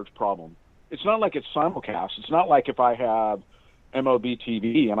really the large problem. It's not like it's simulcast. It's not like if I have MLB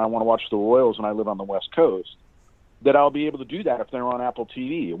TV and I want to watch the Royals and I live on the West Coast, that I'll be able to do that if they're on Apple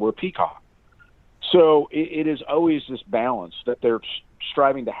TV or Peacock. So it is always this balance that they're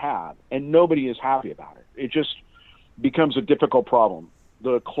striving to have, and nobody is happy about it. It just becomes a difficult problem.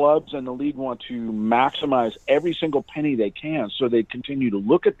 The clubs and the league want to maximize every single penny they can, so they continue to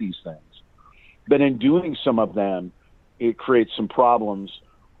look at these things. But in doing some of them, it creates some problems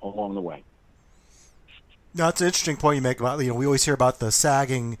along the way. No, that's an interesting point you make about, we always hear about the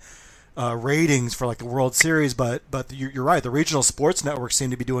sagging ratings for like the World Series, but you're right. The regional sports networks seem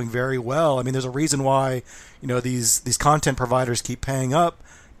to be doing very well. I mean, there's a reason why these content providers keep paying up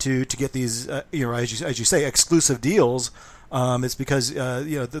to get these as you say, exclusive deals. It's because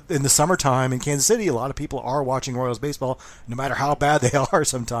in the summertime in Kansas City, a lot of people are watching Royals baseball, no matter how bad they are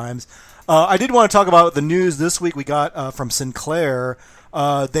sometimes. I did want to talk about the news this week we got from Sinclair.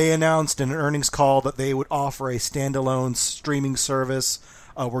 They announced in an earnings call that they would offer a standalone streaming service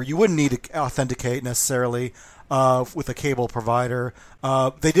where you wouldn't need to authenticate necessarily with a cable provider.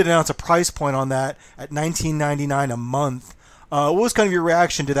 They did announce a price point on that at $19.99 a month. What was kind of your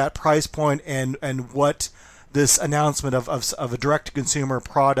reaction to that price point, and what this announcement of a direct-to-consumer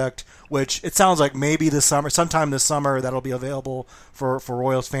product, which it sounds like maybe sometime this summer, that'll be available for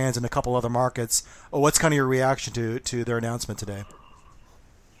Royals fans in a couple other markets. What's kind of your reaction to their announcement today?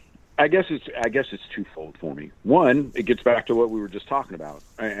 I guess it's twofold for me. One, it gets back to what we were just talking about.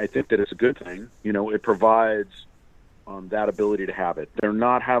 I think that it's a good thing. It provides that ability to have it. They're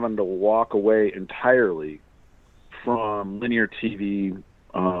not having to walk away entirely from linear TV,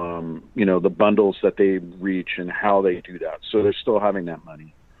 the bundles that they reach and how they do that. So they're still having that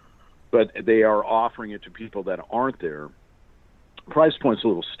money, but they are offering it to people that aren't there. Price point's a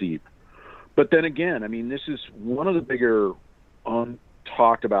little steep, but then again, I mean, this is one of the bigger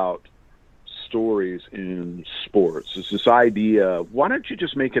talked about stories in sports. Is this idea, why don't you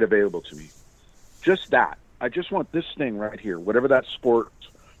just make it available to me? Just that. I just want this thing right here, whatever that sports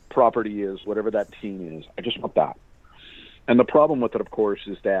property is, whatever that team is, I just want that. And the problem with it, of course,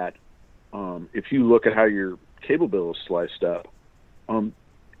 is that if you look at how your cable bill is sliced up,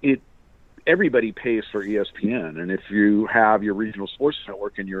 everybody pays for ESPN. And if you have your regional sports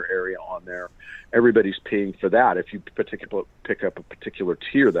network in your area on there, everybody's paying for that if you pick up a particular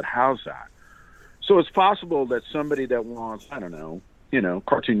tier that has that. So it's possible that somebody that wants, I don't know,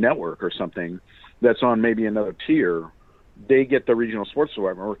 Cartoon Network or something that's on maybe another tier, they get the regional sports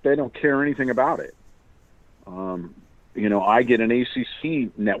network. They don't care anything about it. I get an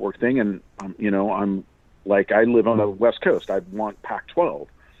ACC network thing, and I'm like, I live on the West Coast. I want Pac-12.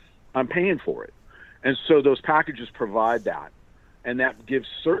 I'm paying for it. And so those packages provide that. And that gives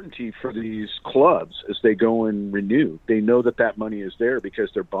certainty for these clubs as they go and renew. They know that money is there because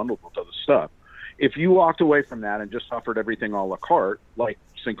they're bundled with other stuff. If you walked away from that and just offered everything a la carte, like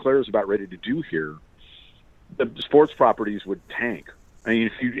Sinclair is about ready to do here, the sports properties would tank. I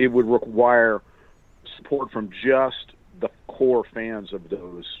mean, it would require support from just the core fans of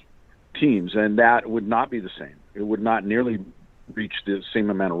those teams, and that would not be the same. It would not nearly reach the same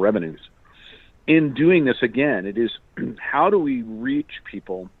amount of revenues. In doing this, again, it is how do we reach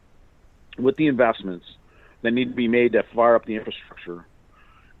people with the investments that need to be made to fire up the infrastructure,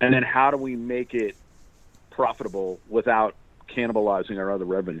 and then how do we make it profitable without cannibalizing our other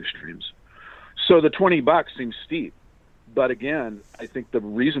revenue streams? So the $20 seems steep, but again, I think the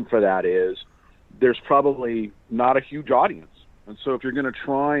reason for that is there's probably not a huge audience. And so if you're going to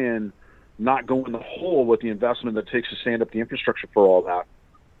try and not go in the hole with the investment that takes to stand up the infrastructure for all that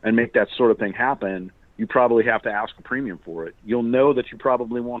and make that sort of thing happen, you probably have to ask a premium for it. You'll know that you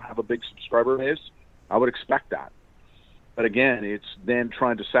probably won't have a big subscriber base. I would expect that. But again, it's then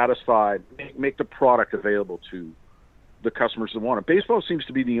trying to make the product available to the customers that want it. Baseball seems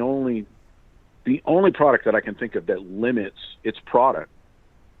to be the only product that I can think of that limits its product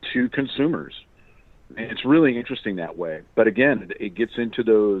to consumers. And it's really interesting that way. But again, it gets into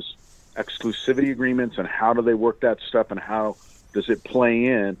those exclusivity agreements and how do they work that stuff and how does it play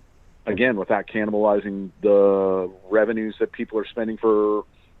in, again, without cannibalizing the revenues that people are spending for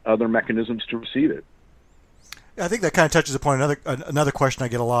other mechanisms to receive it. I think that kind of touches upon another question I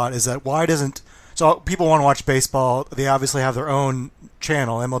get a lot is that why doesn't – so people want to watch baseball. They obviously have their own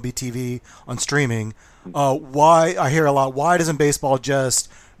channel, MLB TV, on streaming. Why – I hear a lot, why doesn't baseball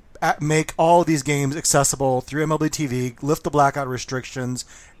just – make all these games accessible through MLB TV, lift the blackout restrictions,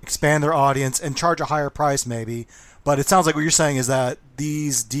 expand their audience, and charge a higher price maybe. But it sounds like what you're saying is that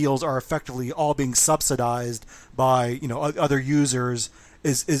these deals are effectively all being subsidized by other users.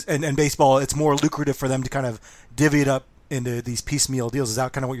 And baseball, it's more lucrative for them to kind of divvy it up into these piecemeal deals. Is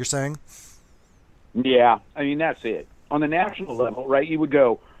that kind of what you're saying? Yeah, I mean that's it. On the national level, right? You would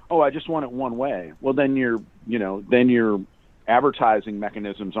go, oh, I just want it one way. Well, then your advertising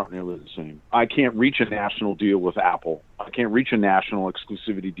mechanisms aren't nearly the same. I can't reach a national deal with Apple. I can't reach a national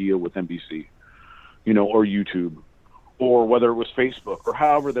exclusivity deal with NBC, or YouTube, or whether it was Facebook, or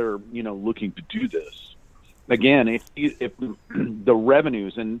however they're, looking to do this. Again, if the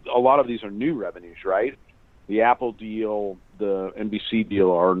revenues, and a lot of these are new revenues, right? The Apple deal, the NBC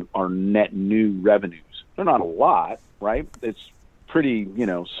deal are net new revenues. They're not a lot, right? It's pretty,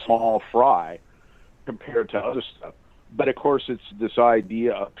 small fry compared to other stuff. But of course, it's this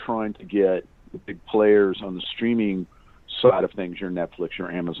idea of trying to get the big players on the streaming side of things, your Netflix, your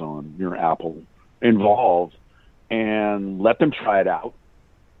Amazon, your Apple, involved and let them try it out.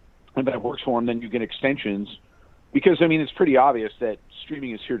 And if that works for them, then you get extensions. Because, I mean, it's pretty obvious that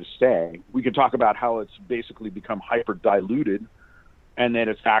streaming is here to stay. We can talk about how it's basically become hyper-diluted and that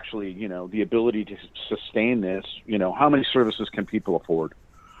it's actually, the ability to sustain this. How many services can people afford?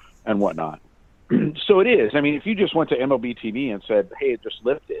 and whatnot. So it is. I mean, if you just went to MLB TV and said, hey, just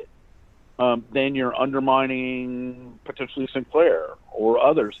lift it, then you're undermining potentially Sinclair or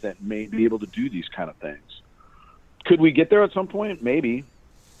others that may be able to do these kind of things. Could we get there at some point? Maybe.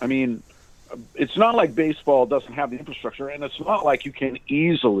 I mean, it's not like baseball doesn't have the infrastructure, and it's not like you can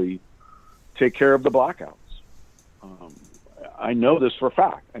easily take care of the blackouts. I know this for a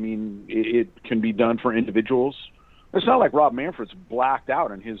fact. I mean, it can be done for individuals. It's not like Rob Manfred's blacked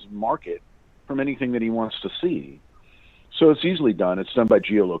out in his market from anything that he wants to see. So it's easily done. It's done by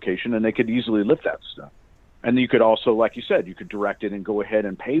geolocation, and they could easily lift that stuff. And you could also, like you said, you could direct it and go ahead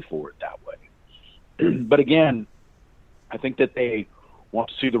and pay for it that way. But again, I think that they want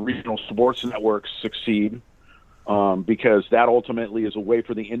to see the regional sports networks succeed, because that ultimately is a way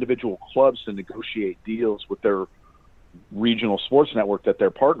for the individual clubs to negotiate deals with their regional sports network that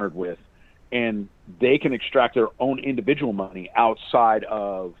they're partnered with, and they can extract their own individual money outside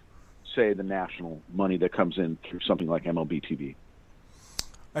of, say, the national money that comes in through something like MLB TV.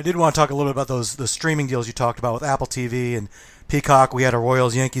 I did want to talk a little bit about the streaming deals you talked about with Apple TV and Peacock. We had a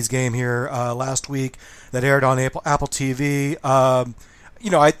Royals-Yankees game here last week that aired on Apple TV.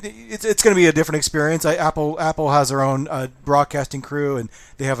 It's going to be a different experience. Apple has their own broadcasting crew, and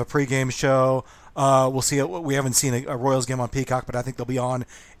they have a pregame show. We'll see. We haven't seen a Royals game on Peacock, but I think they'll be on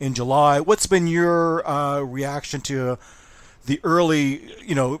in July. What's been your reaction to the early,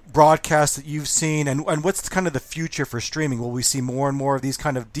 broadcasts that you've seen, and what's kind of the future for streaming? Will we see more and more of these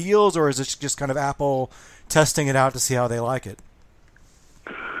kind of deals, or is it just kind of Apple testing it out to see how they like it?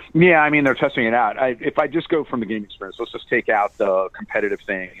 Yeah, I mean, they're testing it out. If I just go from the game experience, let's just take out the competitive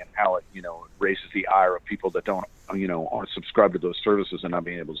thing and how it, raises the ire of people that don't, aren't subscribed to those services and not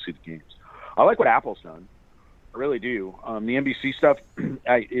being able to see the games. I like what Apple's done. I really do. The NBC stuff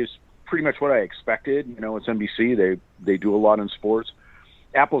is pretty much what I expected. It's NBC. They do a lot in sports.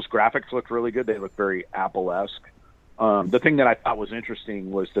 Apple's graphics look really good. They look very Apple-esque. The thing that I thought was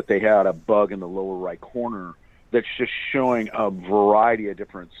interesting was that they had a bug in the lower right corner that's just showing a variety of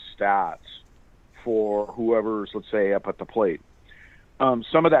different stats for whoever's, let's say, up at the plate.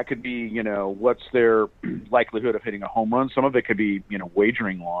 Some of that could be, what's their likelihood of hitting a home run. Some of it could be,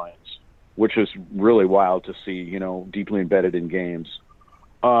 wagering lines, which is really wild to see, deeply embedded in games.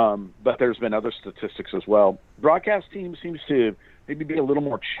 But there's been other statistics as well. Broadcast team seems to maybe be a little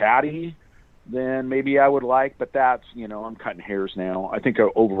more chatty than maybe I would like, but that's, I'm cutting hairs now. I think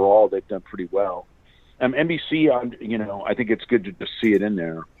overall they've done pretty well. NBC, I think it's good to just see it in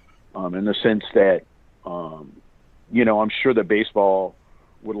there, in the sense that, I'm sure that baseball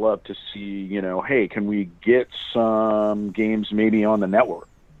would love to see, hey, can we get some games maybe on the network?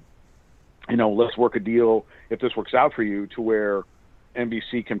 Let's work a deal, if this works out for you, to where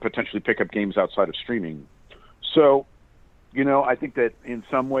NBC can potentially pick up games outside of streaming. So, I think that in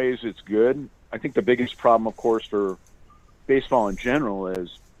some ways it's good. I think the biggest problem, of course, for baseball in general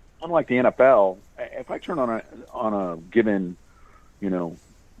is, unlike the NFL, if I turn on a given,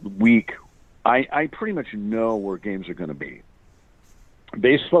 week, I pretty much know where games are going to be.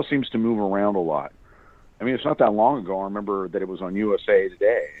 Baseball seems to move around a lot. I mean, it's not that long ago. I remember that it was on USA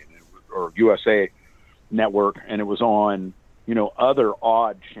Today or USA Network, and it was on, other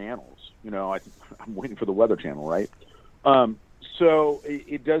odd channels. I'm waiting for the Weather Channel, right? So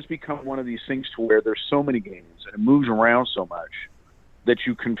it does become one of these things to where there's so many games and it moves around so much that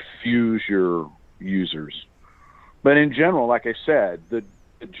you confuse your users. But in general, like I said, the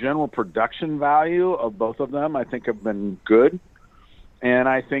general production value of both of them, I think, have been good. And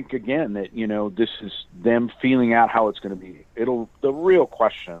I think, again, that, this is them feeling out how it's going to be. The real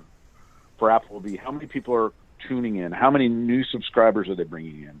question for Apple will be, how many people are tuning in? How many new subscribers are they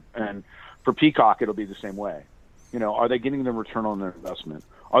bringing in? And for Peacock, it'll be the same way. Are they getting the return on their investment?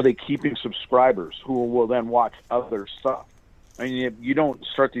 Are they keeping subscribers who will then watch other stuff? I mean, you don't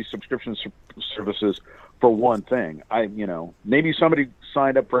start these subscription services for one thing. Maybe somebody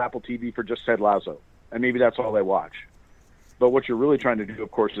signed up for Apple TV for just Ted Lasso, and maybe that's all they watch. But what you're really trying to do,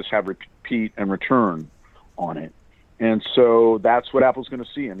 of course, is have repeat and return on it. And so that's what Apple's going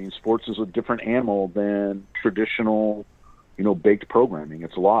to see. I mean, sports is a different animal than traditional, baked programming.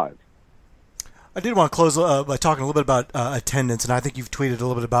 It's live. I did want to close by talking a little bit about attendance, and I think you've tweeted a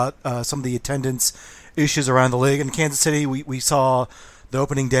little bit about some of the attendance issues around the league. In Kansas City, we saw the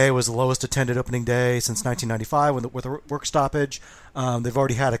opening day was the lowest attended opening day since 1995 with a work stoppage. They've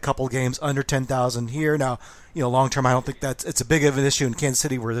already had a couple games under 10,000 here. Now, long term, I don't think it's a big of an issue in Kansas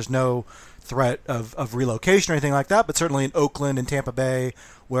City where there's no threat of relocation or anything like that, but certainly in Oakland and Tampa Bay,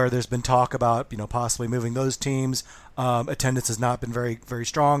 where there's been talk about possibly moving those teams, attendance has not been very, very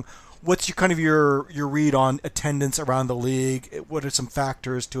strong. what's your read on attendance around the league? What are some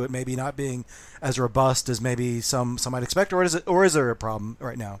factors to it maybe not being as robust as maybe some might expect, or is there a problem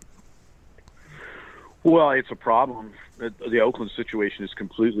right now? Well, it's a problem. The Oakland situation is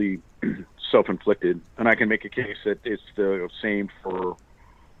completely self-inflicted, and I can make a case that it's the same for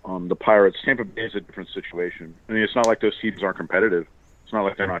the Pirates. Tampa Bay is a different situation. I mean, it's not like those teams aren't competitive. It's not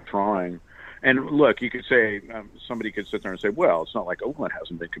like they're not trying. And look, you could say, somebody could sit there and say, well, it's not like Oakland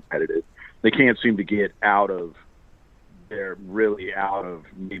hasn't been competitive. They can't seem to get out of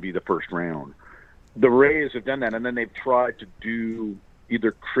maybe the first round. The Rays have done that, and then they've tried to do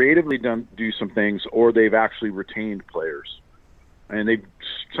either creatively do some things, or they've actually retained players. And they've,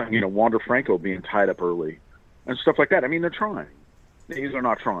 Wander Franco being tied up early and stuff like that. I mean, they're trying. These are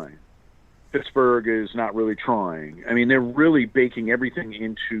not trying. Pittsburgh is not really trying. I mean, they're really baking everything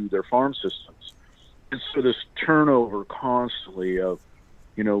into their farm systems. And so this turnover constantly of,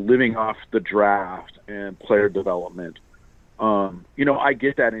 living off the draft and player development, I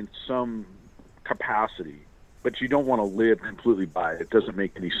get that in some capacity, but you don't want to live completely by it. It doesn't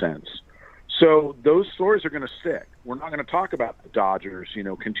make any sense. So those stories are going to stick. We're not going to talk about the Dodgers,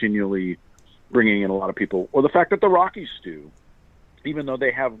 continually bringing in a lot of people, or the fact that the Rockies do, even though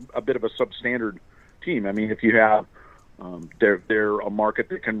they have a bit of a substandard team. I mean, if you have, they're a market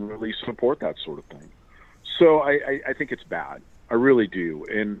that can really support that sort of thing. So I think it's bad. I really do.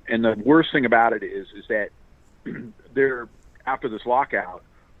 And the worst thing about it is that they're, after this lockout,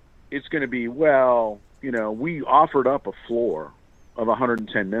 it's going to be, well, we offered up a floor of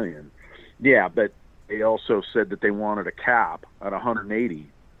 $110 million. Yeah, but they also said that they wanted a cap at 180.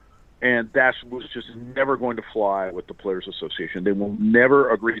 And that was just never going to fly with the Players Association. They will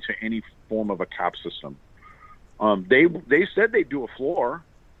never agree to any form of a cap system. They said they'd do a floor.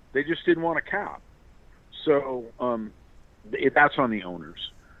 They just didn't want a cap. So that's on the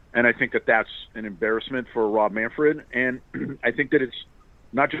owners. And I think that that's an embarrassment for Rob Manfred. And I think that it's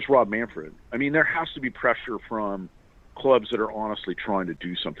not just Rob Manfred. I mean, there has to be pressure from clubs that are honestly trying to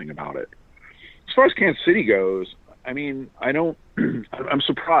do something about it. As far as Kansas City goes, I mean, I'm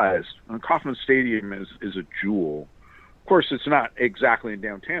surprised. Kauffman Stadium is a jewel. Of course, it's not exactly in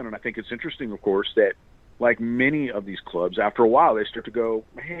downtown, and I think it's interesting, of course, that like many of these clubs, after a while, they start to go,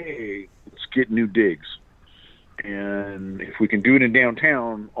 hey, let's get new digs. And if we can do it in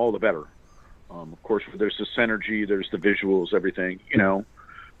downtown, all the better. Of course, there's the synergy, there's the visuals, everything,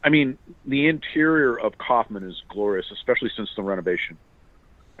 I mean, the interior of Kauffman is glorious, especially since the renovation.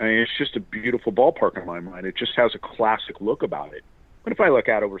 I mean, it's just a beautiful ballpark in my mind. It just has a classic look about it. But if I look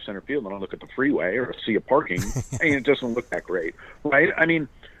out over center field and I look at the freeway or see a parking, it doesn't look that great, right? I mean,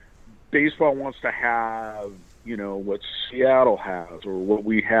 baseball wants to have, what Seattle has, or what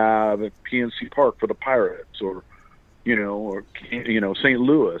we have at PNC Park for the Pirates, or St.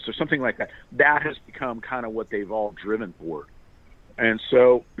 Louis, or something like that. That has become kind of what they've all driven toward. And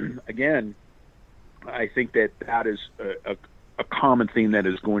so, again, I think that is a common theme that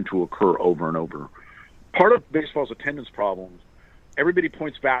is going to occur over and over. Part of baseball's attendance problems, everybody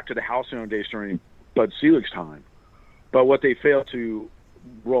points back to the Halcyon days during Bud Selig's time. But what they fail to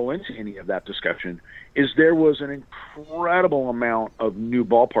roll into any of that discussion is there was an incredible amount of new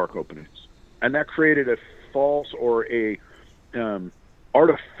ballpark openings. And that created a false or a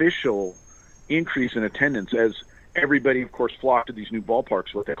artificial increase in attendance as everybody, of course, flocked to these new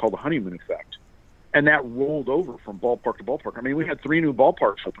ballparks, what they call the honeymoon effect. And that rolled over from ballpark to ballpark. I mean, we had 3 new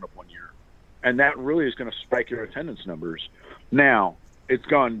ballparks open up one year, and that really is going to spike your attendance numbers. Now, it's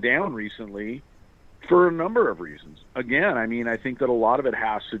gone down recently for a number of reasons. Again, I mean, I think that a lot of it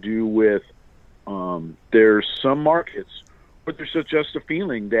has to do with there's some markets, but there's just a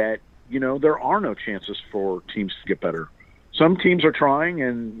feeling that, there are no chances for teams to get better. Some teams are trying,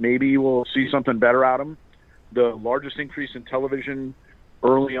 and maybe we'll see something better out of them. The largest increase in television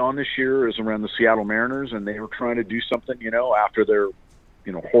early on this year is around the Seattle Mariners, and they were trying to do something, after their,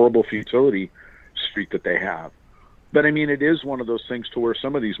 horrible futility streak that they have. But, I mean, it is one of those things to where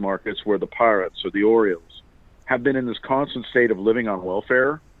some of these markets where the Pirates or the Orioles have been in this constant state of living on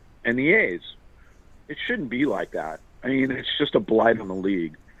welfare, and the A's. It shouldn't be like that. I mean, it's just a blight on the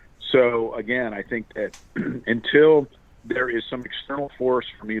league. So, again, I think that until there is some external force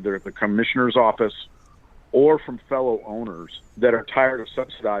from either the commissioner's office or from fellow owners that are tired of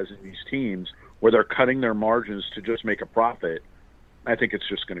subsidizing these teams where they're cutting their margins to just make a profit, I think it's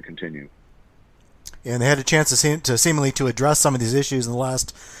just going to continue. And they had a chance to seemingly to address some of these issues in the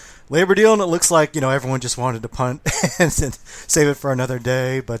last labor deal, and it looks like everyone just wanted to punt and save it for another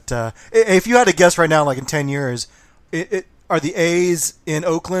day. But if you had to guess right now, like in 10 years, are the A's in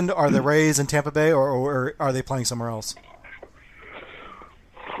Oakland, are the Rays in Tampa Bay, or are they playing somewhere else?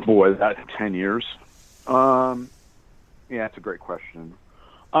 Boy, that 10 years. Yeah, that's a great question.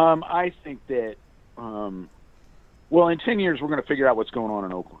 I think that, well, in 10 years, we're going to figure out what's going on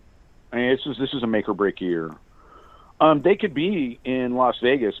in Oakland. I mean, this is a make or break year. They could be in Las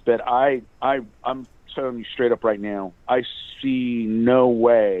Vegas, but I'm telling you straight up right now, I see no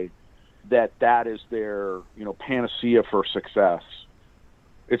way that is their, panacea for success.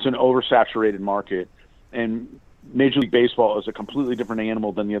 It's an oversaturated market, and Major League Baseball is a completely different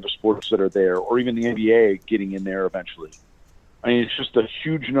animal than the other sports that are there, or even the NBA getting in there eventually. I mean, it's just a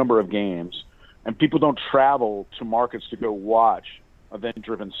huge number of games, and people don't travel to markets to go watch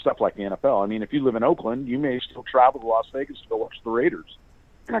event-driven stuff like the NFL. I mean, if you live in Oakland, you may still travel to Las Vegas to go watch the Raiders.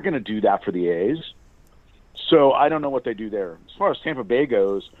 You're not going to do that for the A's. So I don't know what they do there. As far as Tampa Bay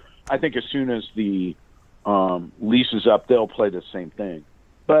goes, I think as soon as the lease is up, they'll play the same thing.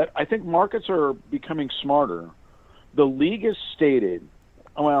 But I think markets are becoming smarter. The league has stated,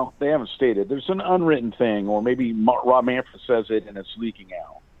 well, they haven't stated, there's an unwritten thing, or maybe Rob Manfred says it and it's leaking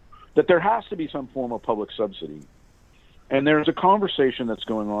out, that there has to be some form of public subsidy. And there's a conversation that's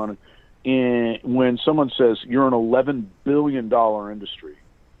going on when someone says, you're an $11 billion industry.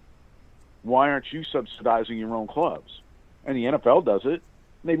 Why aren't you subsidizing your own clubs? And the NFL does it,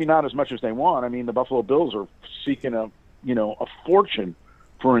 maybe not as much as they want. I mean, the Buffalo Bills are seeking a fortune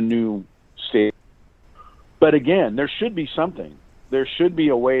for a new stadium. But again, there should be something. There should be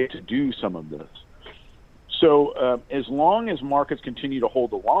a way to do some of this. So as long as markets continue to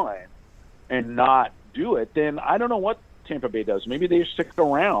hold the line and not do it, then I don't know what Tampa Bay does. Maybe they stick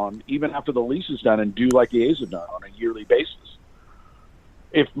around even after the lease is done and do like the A's have done on a yearly basis.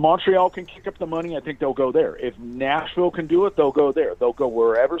 If Montreal can kick up the money, I think they'll go there. If Nashville can do it, they'll go there. They'll go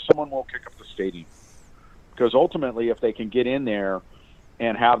wherever someone will kick up the stadium. Because ultimately, if they can get in there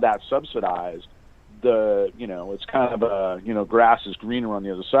and have that subsidized, it's kind of grass is greener on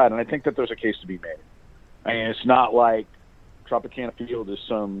the other side. And I think that there's a case to be made. I mean, it's not like Tropicana Field is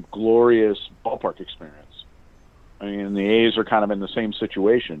some glorious ballpark experience. I mean, the A's are kind of in the same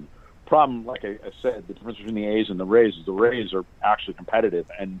situation. Problem, like I said, the difference between the A's and the Rays is the Rays are actually competitive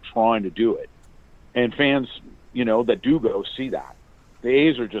and trying to do it. And fans, that do go see that. The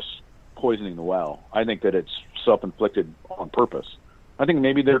A's are just poisoning the well. I think that it's self-inflicted on purpose. I think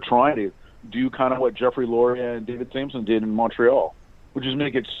maybe they're trying to do kind of what Jeffrey Loria and David Sampson did in Montreal, which is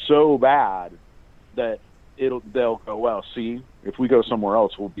make it so bad that they'll go, well, see, if we go somewhere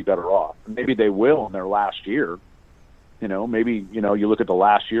else, we'll be better off. And maybe they will in their last year. Maybe, you look at the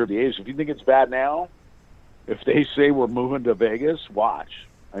last year of the A's. If you think it's bad now, if they say we're moving to Vegas, watch.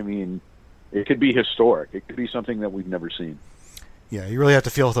 I mean, it could be historic. It could be something that we've never seen. Yeah, you really have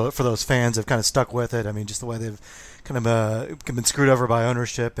to feel for those fans that have kind of stuck with it. I mean, just the way they've kind of been screwed over by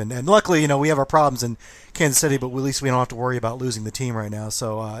ownership. And luckily, we have our problems in Kansas City, but at least we don't have to worry about losing the team right now.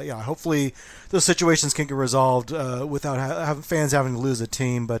 So, hopefully those situations can get resolved without fans having to lose a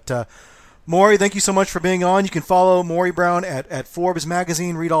team. But Maury, thank you so much for being on. You can follow Maury Brown at Forbes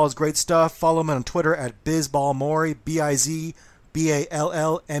Magazine. Read all his great stuff. Follow him on Twitter at BizBallMaury,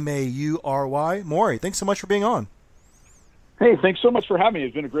 BizBallMaury. Maury, thanks so much for being on. Hey, thanks so much for having me.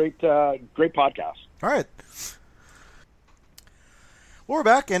 It's been a great podcast. All right. Well, we're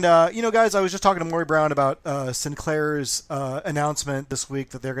back. And, guys, I was just talking to Maury Brown about Sinclair's announcement this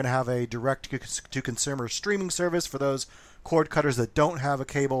week that they're going to have a direct-to-consumer streaming service for those cord cutters that don't have a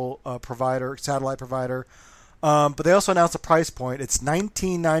cable satellite provider. But they also announced a price point. It's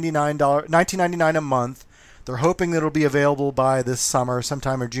 $19.99 a month. They're hoping that it'll be available by this summer,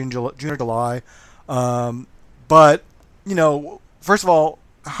 sometime in June or July. But, first of all,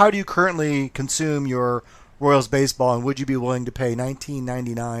 how do you currently consume your Royals baseball, and would you be willing to pay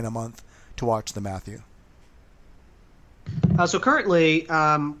 $19.99 a month to watch the Matthew? So currently,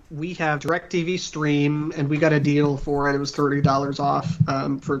 we have DirecTV Stream, and we got a deal for it. It was $30 off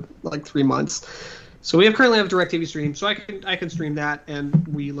for like 3 months. So we currently have DirecTV Stream, so I can stream that, and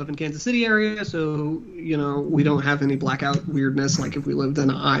we live in Kansas City area, so we don't have any blackout weirdness like if we lived in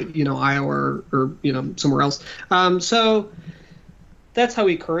Iowa or somewhere else. So that's how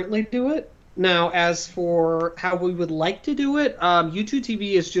we currently do it. Now, as for how we would like to do it, YouTube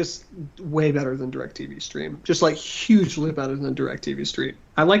TV is just way better than DirecTV Stream. Just like hugely better than DirecTV Stream.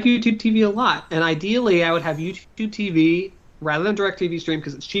 I like YouTube TV a lot, and ideally I would have YouTube TV rather than DirecTV Stream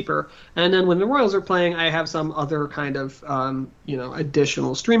because it's cheaper. And then when the Royals are playing, I have some other kind of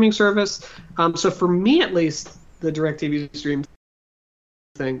additional streaming service. So for me at least, the DirecTV Stream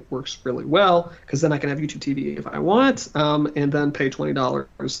thing works really well because then I can have YouTube TV if I want, and then pay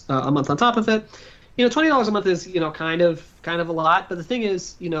 $20 a month on top of it. $20 a month is, kind of a lot. But the thing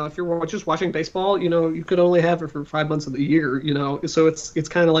is, if you're just watching baseball, you could only have it for 5 months of the year, So it's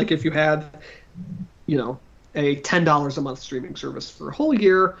kind of like if you had, a $10 a month streaming service for a whole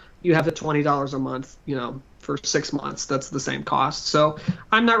year, you have the $20 a month, for 6 months. That's the same cost. So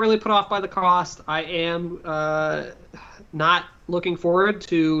I'm not really put off by the cost. I am not looking forward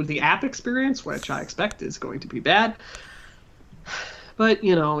to the app experience, which I expect is going to be bad. But,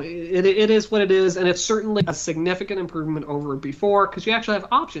 it is what it is, and it's certainly a significant improvement over before because you actually have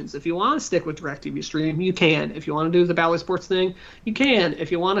options. If you want to stick with DirecTV Stream, you can. If you want to do the Bally Sports thing, you can.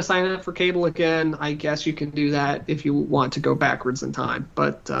 If you want to sign up for cable again, I guess you can do that if you want to go backwards in time.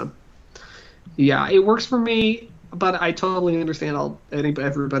 But, yeah, it works for me, but I totally understand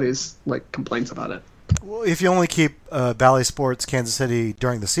everybody's complaints about it. Well, if you only keep Bally Sports Kansas City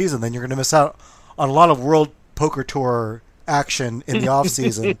during the season, then you're going to miss out on a lot of World Poker Tour action in the off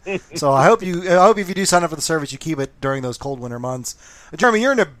season. So I hope if you do sign up for the service, you keep it during those cold winter months. Jeremy,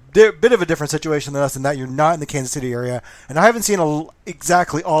 you're in a bit of a different situation than us in that you're not in the Kansas City area, and I haven't seen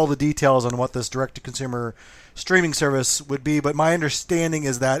exactly all the details on what this direct-to-consumer streaming service would be, but my understanding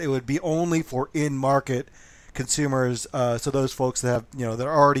is that it would be only for in-market consumers. So those folks that have that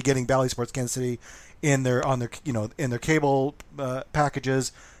are already getting Bally Sports Kansas City in their cable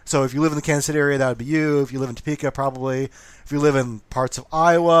packages. So if you live in the Kansas City area, that would be you. If you live in Topeka, probably. If you live in parts of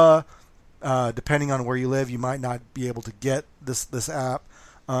Iowa, depending on where you live, you might not be able to get this app.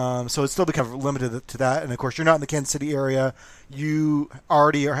 So it's still become limited to that. And of course, you're not in the Kansas City area. You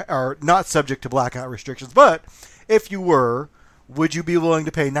already are not subject to blackout restrictions. But if you were, would you be willing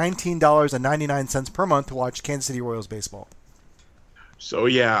to pay $19.99 per month to watch Kansas City Royals baseball? So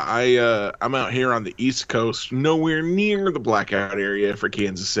yeah, I'm out here on the East Coast, nowhere near the blackout area for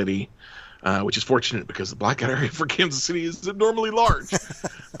Kansas City, which is fortunate because the blackout area for Kansas City is abnormally large.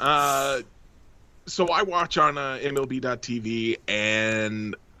 So I watch on MLB.TV,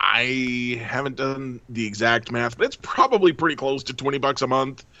 and I haven't done the exact math, but it's probably pretty close to $20 a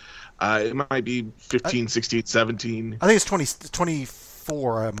month. It might be 15, 16, 17. I think it's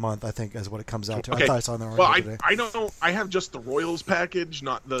 24 a month, I think, is what it comes out to. Okay. I thought I saw that today. I know I have just the Royals package,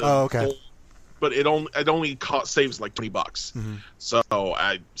 not the okay. full, but it only saves like $20. Mm-hmm. So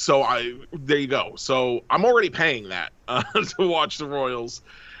I there you go. So I'm already paying that to watch the Royals,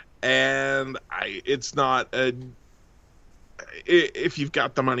 and it's not if you've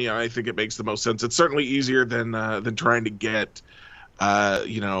got the money, I think it makes the most sense. It's certainly easier than trying to get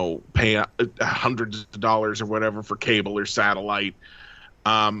pay hundreds of dollars or whatever for cable or satellite.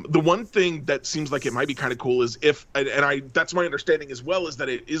 The one thing that seems like it might be kind of cool is that's my understanding as well, is that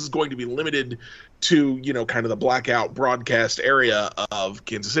it is going to be limited to, kind of the blackout broadcast area of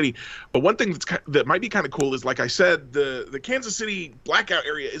Kansas City. But one thing that might be kind of cool is, like I said, the Kansas City blackout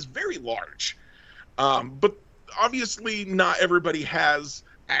area is very large. But obviously not everybody has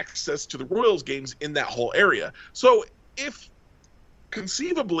access to the Royals games in that whole area. So if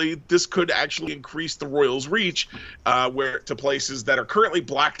conceivably this could actually increase the Royals' reach to places that are currently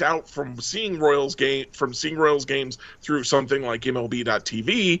blacked out from seeing Royals games through something like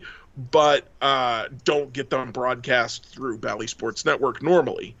MLB.TV, but don't get them broadcast through Bally Sports Network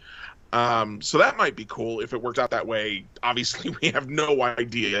normally. So that might be cool if it works out that way. Obviously, we have no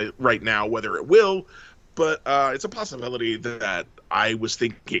idea right now whether it will, but it's a possibility that I was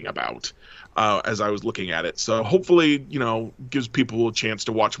thinking about as I was looking at it. So hopefully, gives people a chance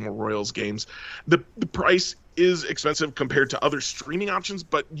to watch more Royals games. The price is expensive compared to other streaming options,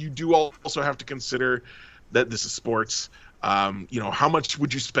 but you do also have to consider that this is sports. How much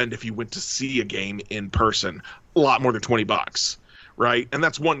would you spend if you went to see a game in person? A lot more than $20, right? And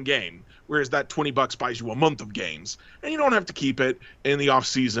that's one game. Whereas that $20 buys you a month of games, and you don't have to keep it in the off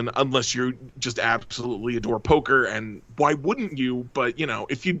season unless you just absolutely adore poker. And why wouldn't you? But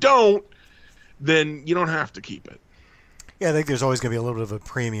if you don't, then you don't have to keep it. Yeah, I think there's always going to be a little bit of a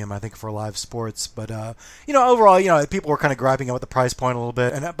premium, I think, for live sports. But overall, people were kind of griping at the price point a little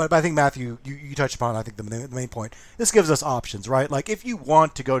bit. But I think, Matthew, you touched upon, I think, the main point. This gives us options, right? Like, if you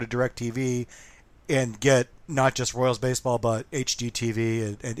want to go to DirecTV and get not just Royals baseball, but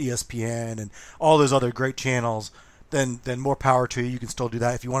HGTV and ESPN and all those other great channels, then more power to you. You can still do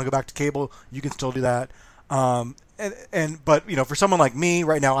that. If you want to go back to cable, you can still do that. But for someone like me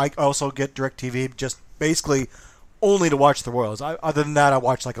right now, I also get DirecTV just basically only to watch the Royals. Other than that, I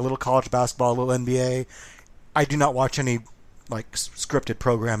watch like a little college basketball, a little NBA. I do not watch any scripted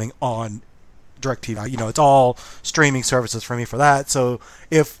programming on DirecTV. It's all streaming services for me for that. So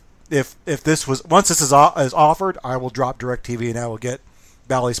if once this is offered, I will drop DirecTV and I will get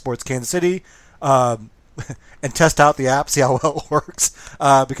Bally Sports Kansas City and test out the app, see how well it works,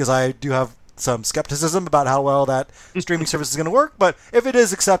 because I do have some skepticism about how well that streaming service is going to work. But if it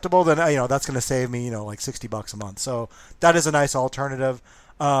is acceptable, then that's going to save me like $60 a month. So that is a nice alternative.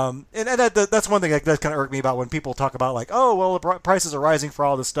 And that's one thing that does kind of irk me about when people talk about like, oh well, the prices are rising for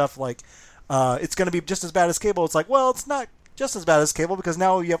all this stuff. Like it's going to be just as bad as cable. It's like, well, it's not just as bad as cable because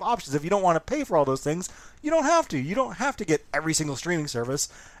now you have options. If you don't want to pay for all those things, you don't have to. You don't have to get every single streaming service.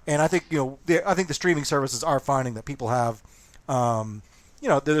 And I think I think the streaming services are finding that people have,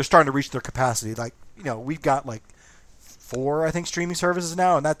 they're starting to reach their capacity. Like we've got like 4 I think streaming services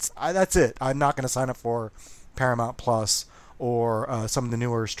now, and that's it. I'm not going to sign up for Paramount Plus or some of the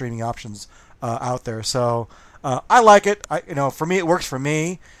newer streaming options out there. So I like it. For me, it works for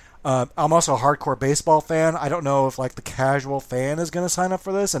me. I'm also a hardcore baseball fan. I don't know if like the casual fan is going to sign up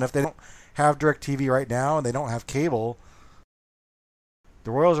for this, and if they don't have DirecTV right now and they don't have cable,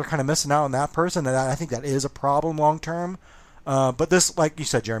 the Royals are kind of missing out on that person, and I think that is a problem long term. But this, like you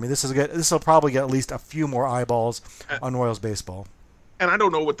said, Jeremy, this will probably get at least a few more eyeballs on Royals baseball. And I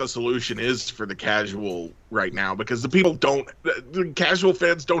don't know what the solution is for the casual right now because the casual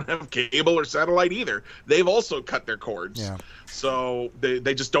fans don't have cable or satellite either. They've also cut their cords. Yeah. So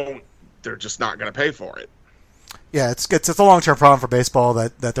they just don't, they're just not going to pay for it. Yeah, it's a long-term problem for baseball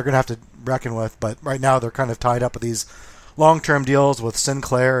that they're going to have to reckon with. But right now they're kind of tied up with these long-term deals with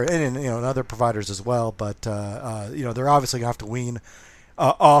Sinclair and other providers as well. But they're obviously going to have to wean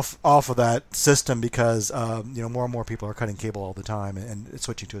off of that system because more and more people are cutting cable all the time and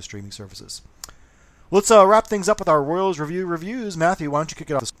switching to streaming services. Let's wrap things up with our Royals reviews. Matthew, why don't you kick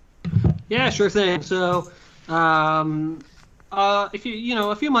it off? Yeah, sure thing. So, if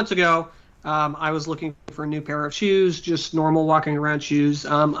a few months ago, I was looking for a new pair of shoes, just normal walking around shoes.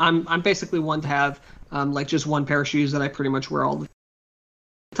 I'm basically one to have just one pair of shoes that I pretty much wear all the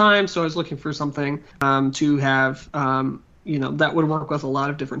time. So I was looking for something to have. That would work with a lot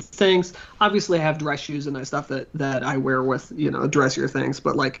of different things. Obviously, I have dress shoes and stuff that I wear with, dressier things.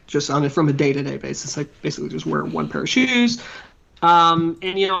 But, from a day-to-day basis, I basically just wear one pair of shoes.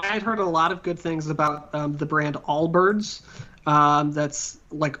 I had heard a lot of good things about the brand Allbirds. That's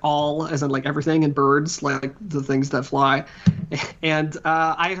like all, as in like everything, and birds, like the things that fly. And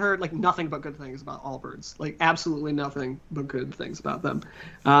I heard like nothing but good things about Allbirds, like absolutely nothing but good things about them.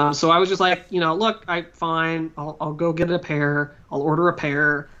 So I was just like, look, I'll go get a pair. I'll order a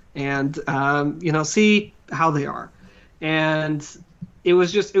pair and, see how they are. And it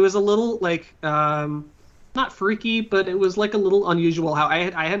was a little like, not freaky, but it was like a little unusual how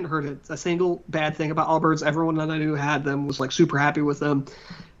I hadn't heard a single bad thing about Allbirds. Everyone that I knew who had them was like super happy with them.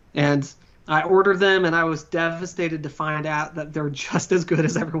 And I ordered them and I was devastated to find out that they're just as good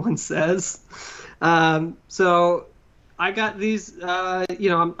as everyone says. So I got these,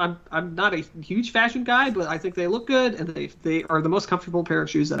 I'm not a huge fashion guy, but I think they look good and they are the most comfortable pair of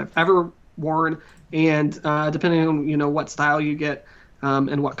shoes that I've ever worn. And depending on, what style you get,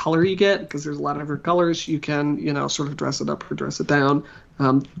 and what color you get, because there's a lot of different colors, you can, sort of dress it up or dress it down.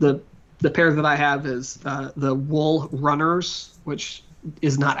 The pair that I have is the wool runners, which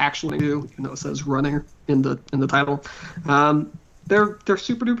is not actually new, it says runner in the title. They're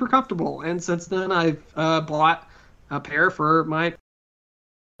super duper comfortable, and since then I've bought a pair for my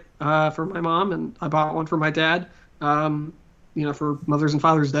mom, and I bought one for my dad, for Mother's and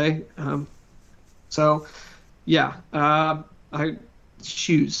Father's Day.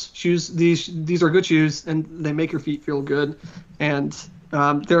 Shoes. These are good shoes, and they make your feet feel good. And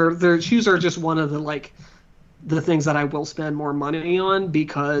their shoes are just one of the things that I will spend more money on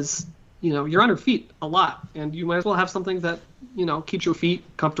because you're on your feet a lot, and you might as well have something that keeps your feet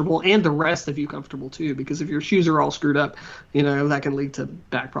comfortable and the rest of you comfortable too. Because if your shoes are all screwed up, that can lead to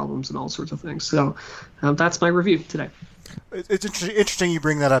back problems and all sorts of things. So that's my review today. It's interesting you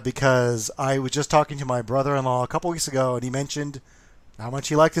bring that up because I was just talking to my brother-in-law a couple weeks ago, and he mentioned how much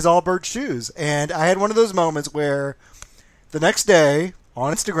he liked his Allbirds shoes. And I had one of those moments where the next day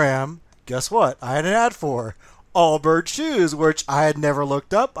on Instagram, guess what? I had an ad for Allbirds shoes, which I had never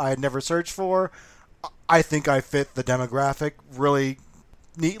looked up. I had never searched for. I think I fit the demographic really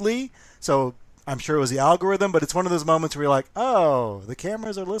neatly. So I'm sure it was the algorithm, but it's one of those moments where you're like, oh, the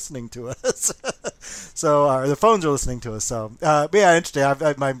cameras are listening to us. So the phones are listening to us. So, but yeah, interesting.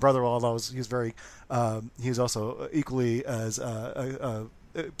 My brother-in-law he was also equally as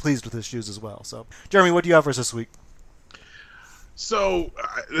pleased with his shoes as well. So, Jeremy, what do you have for us this week? So,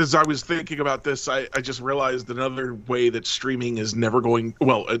 as I was thinking about this, I just realized another way that streaming is never going,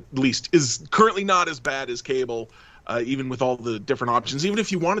 well, at least is currently not as bad as cable, even with all the different options, even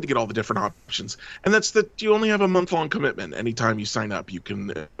if you wanted to get all the different options. And that's that you only have a month-long commitment. Anytime you sign up, you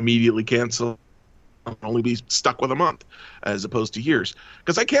can immediately cancel I'll only be stuck with a month as opposed to years.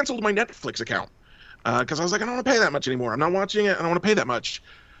 Because I canceled my Netflix account because I was like, I don't want to pay that much anymore. I'm not watching it. I don't want to pay that much.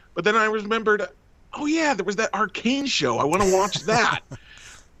 But then I remembered, oh yeah, there was that Arcane show. I want to watch that.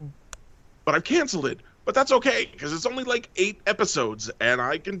 But I've canceled it. But that's okay because it's only like 8 episodes, and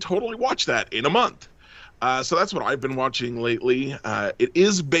I can totally watch that in a month. So that's what I've been watching lately. It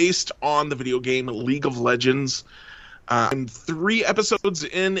is based on the video game League of Legends. I'm 3 episodes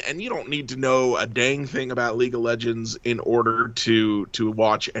in, and you don't need to know a dang thing about League of Legends in order to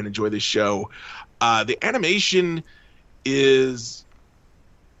watch and enjoy this show. The animation is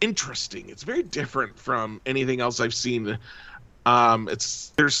interesting. It's very different from anything else I've seen.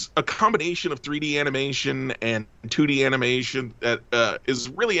 There's a combination of 3D animation and 2D animation that is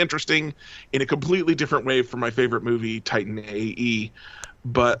really interesting in a completely different way from my favorite movie, Titan AE.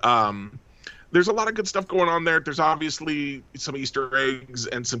 But there's a lot of good stuff going on there. There's obviously some Easter eggs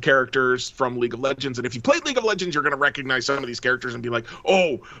and some characters from League of Legends. And if you played League of Legends, you're going to recognize some of these characters and be like,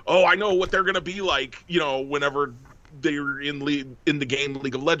 oh, I know what they're going to be like, whenever they're in the game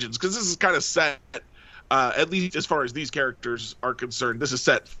League of Legends. Because this is kind of set, at least as far as these characters are concerned, this is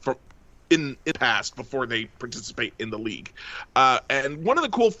set in the past before they participate in the league. And one of the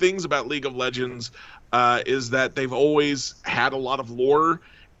cool things about League of Legends is that they've always had a lot of lore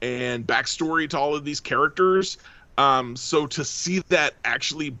and backstory to all of these characters. So to see that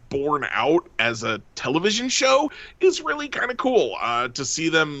actually borne out as a television show is really kind of cool. To see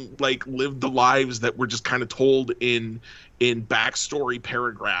them like live the lives that were just kind of told in backstory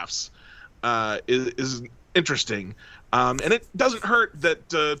paragraphs is interesting. And it doesn't hurt that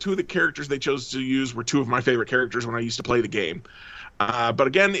 2 of the characters they chose to use were 2 of my favorite characters when I used to play the game. But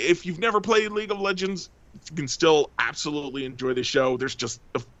again, if you've never played League of Legends, you can still absolutely enjoy the show. There's just,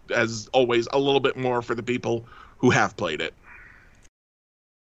 as always, a little bit more for the people who have played it.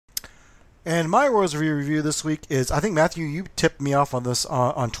 And my Royals review this week is, I think, Matthew, you tipped me off on this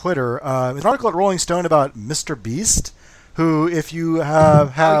on Twitter. An article at Rolling Stone about Mr. Beast, who, if you if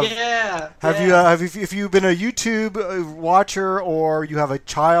you've been a YouTube watcher or you have a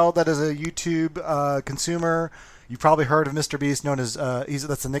child that is a YouTube consumer, you've probably heard of Mr. Beast, known as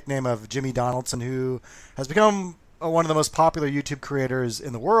that's the nickname of Jimmy Donaldson, who has become one of the most popular YouTube creators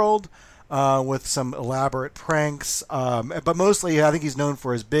in the world with some elaborate pranks. But mostly, I think he's known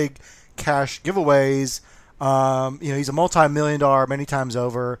for his big cash giveaways. He's a multi-million-dollar many times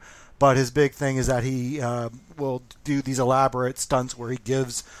over, but his big thing is that he will do these elaborate stunts where he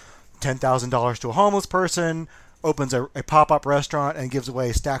gives $10,000 to a homeless person, opens a pop-up restaurant, and gives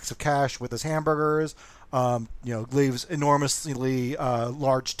away stacks of cash with his hamburgers. Leaves enormously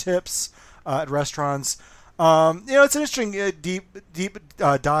large tips at restaurants. It's an interesting deep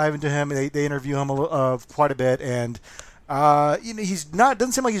dive into him. They interview him quite a bit, and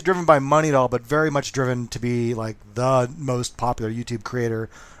doesn't seem like he's driven by money at all, but very much driven to be like the most popular YouTube creator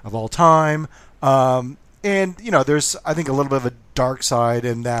of all time. There's, I think, a little bit of a dark side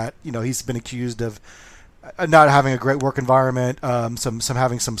in that he's been accused of not having a great work environment, some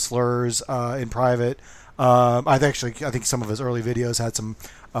having some slurs in private. I think some of his early videos had some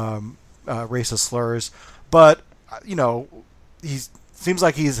racist slurs, but he seems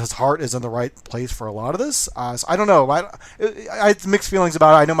like his heart is in the right place for a lot of this. So I don't know. I had mixed feelings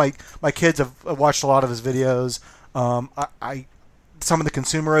about it. I know my kids have watched a lot of his videos. Some of the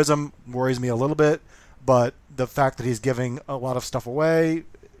consumerism worries me a little bit, but the fact that he's giving a lot of stuff away,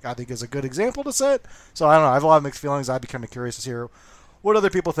 I think, is a good example to set. So I don't know. I have a lot of mixed feelings. I'd be kind of curious to hear what other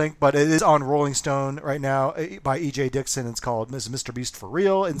people think, but it is on Rolling Stone right now by E.J. Dixon. It's called Mr. Beast for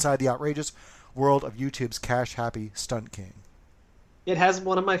Real, Inside the Outrageous World of YouTube's Cash Happy Stunt King. It has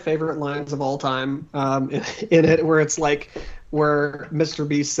one of my favorite lines of all time in it, where it's like, where Mr.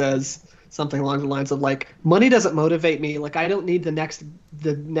 Beast says something along the lines of like, money doesn't motivate me. Like, I don't need the next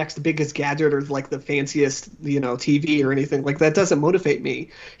biggest gadget or like the fanciest, TV or anything. Like, that doesn't motivate me.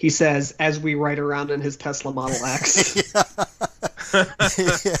 He says, as we ride around in his Tesla Model X.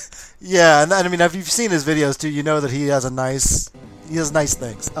 Yeah, and I mean, if you've seen his videos too, you know that he has nice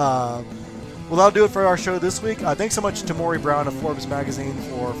things. Well, that'll do it for our show this week. Thanks so much to Maury Brown of Forbes Magazine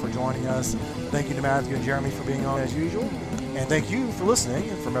for joining us. Thank you to Matthew and Jeremy for being on as usual. And thank you for listening.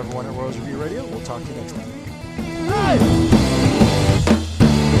 And from everyone at Royals Review Radio, we'll talk to you next time. Hey!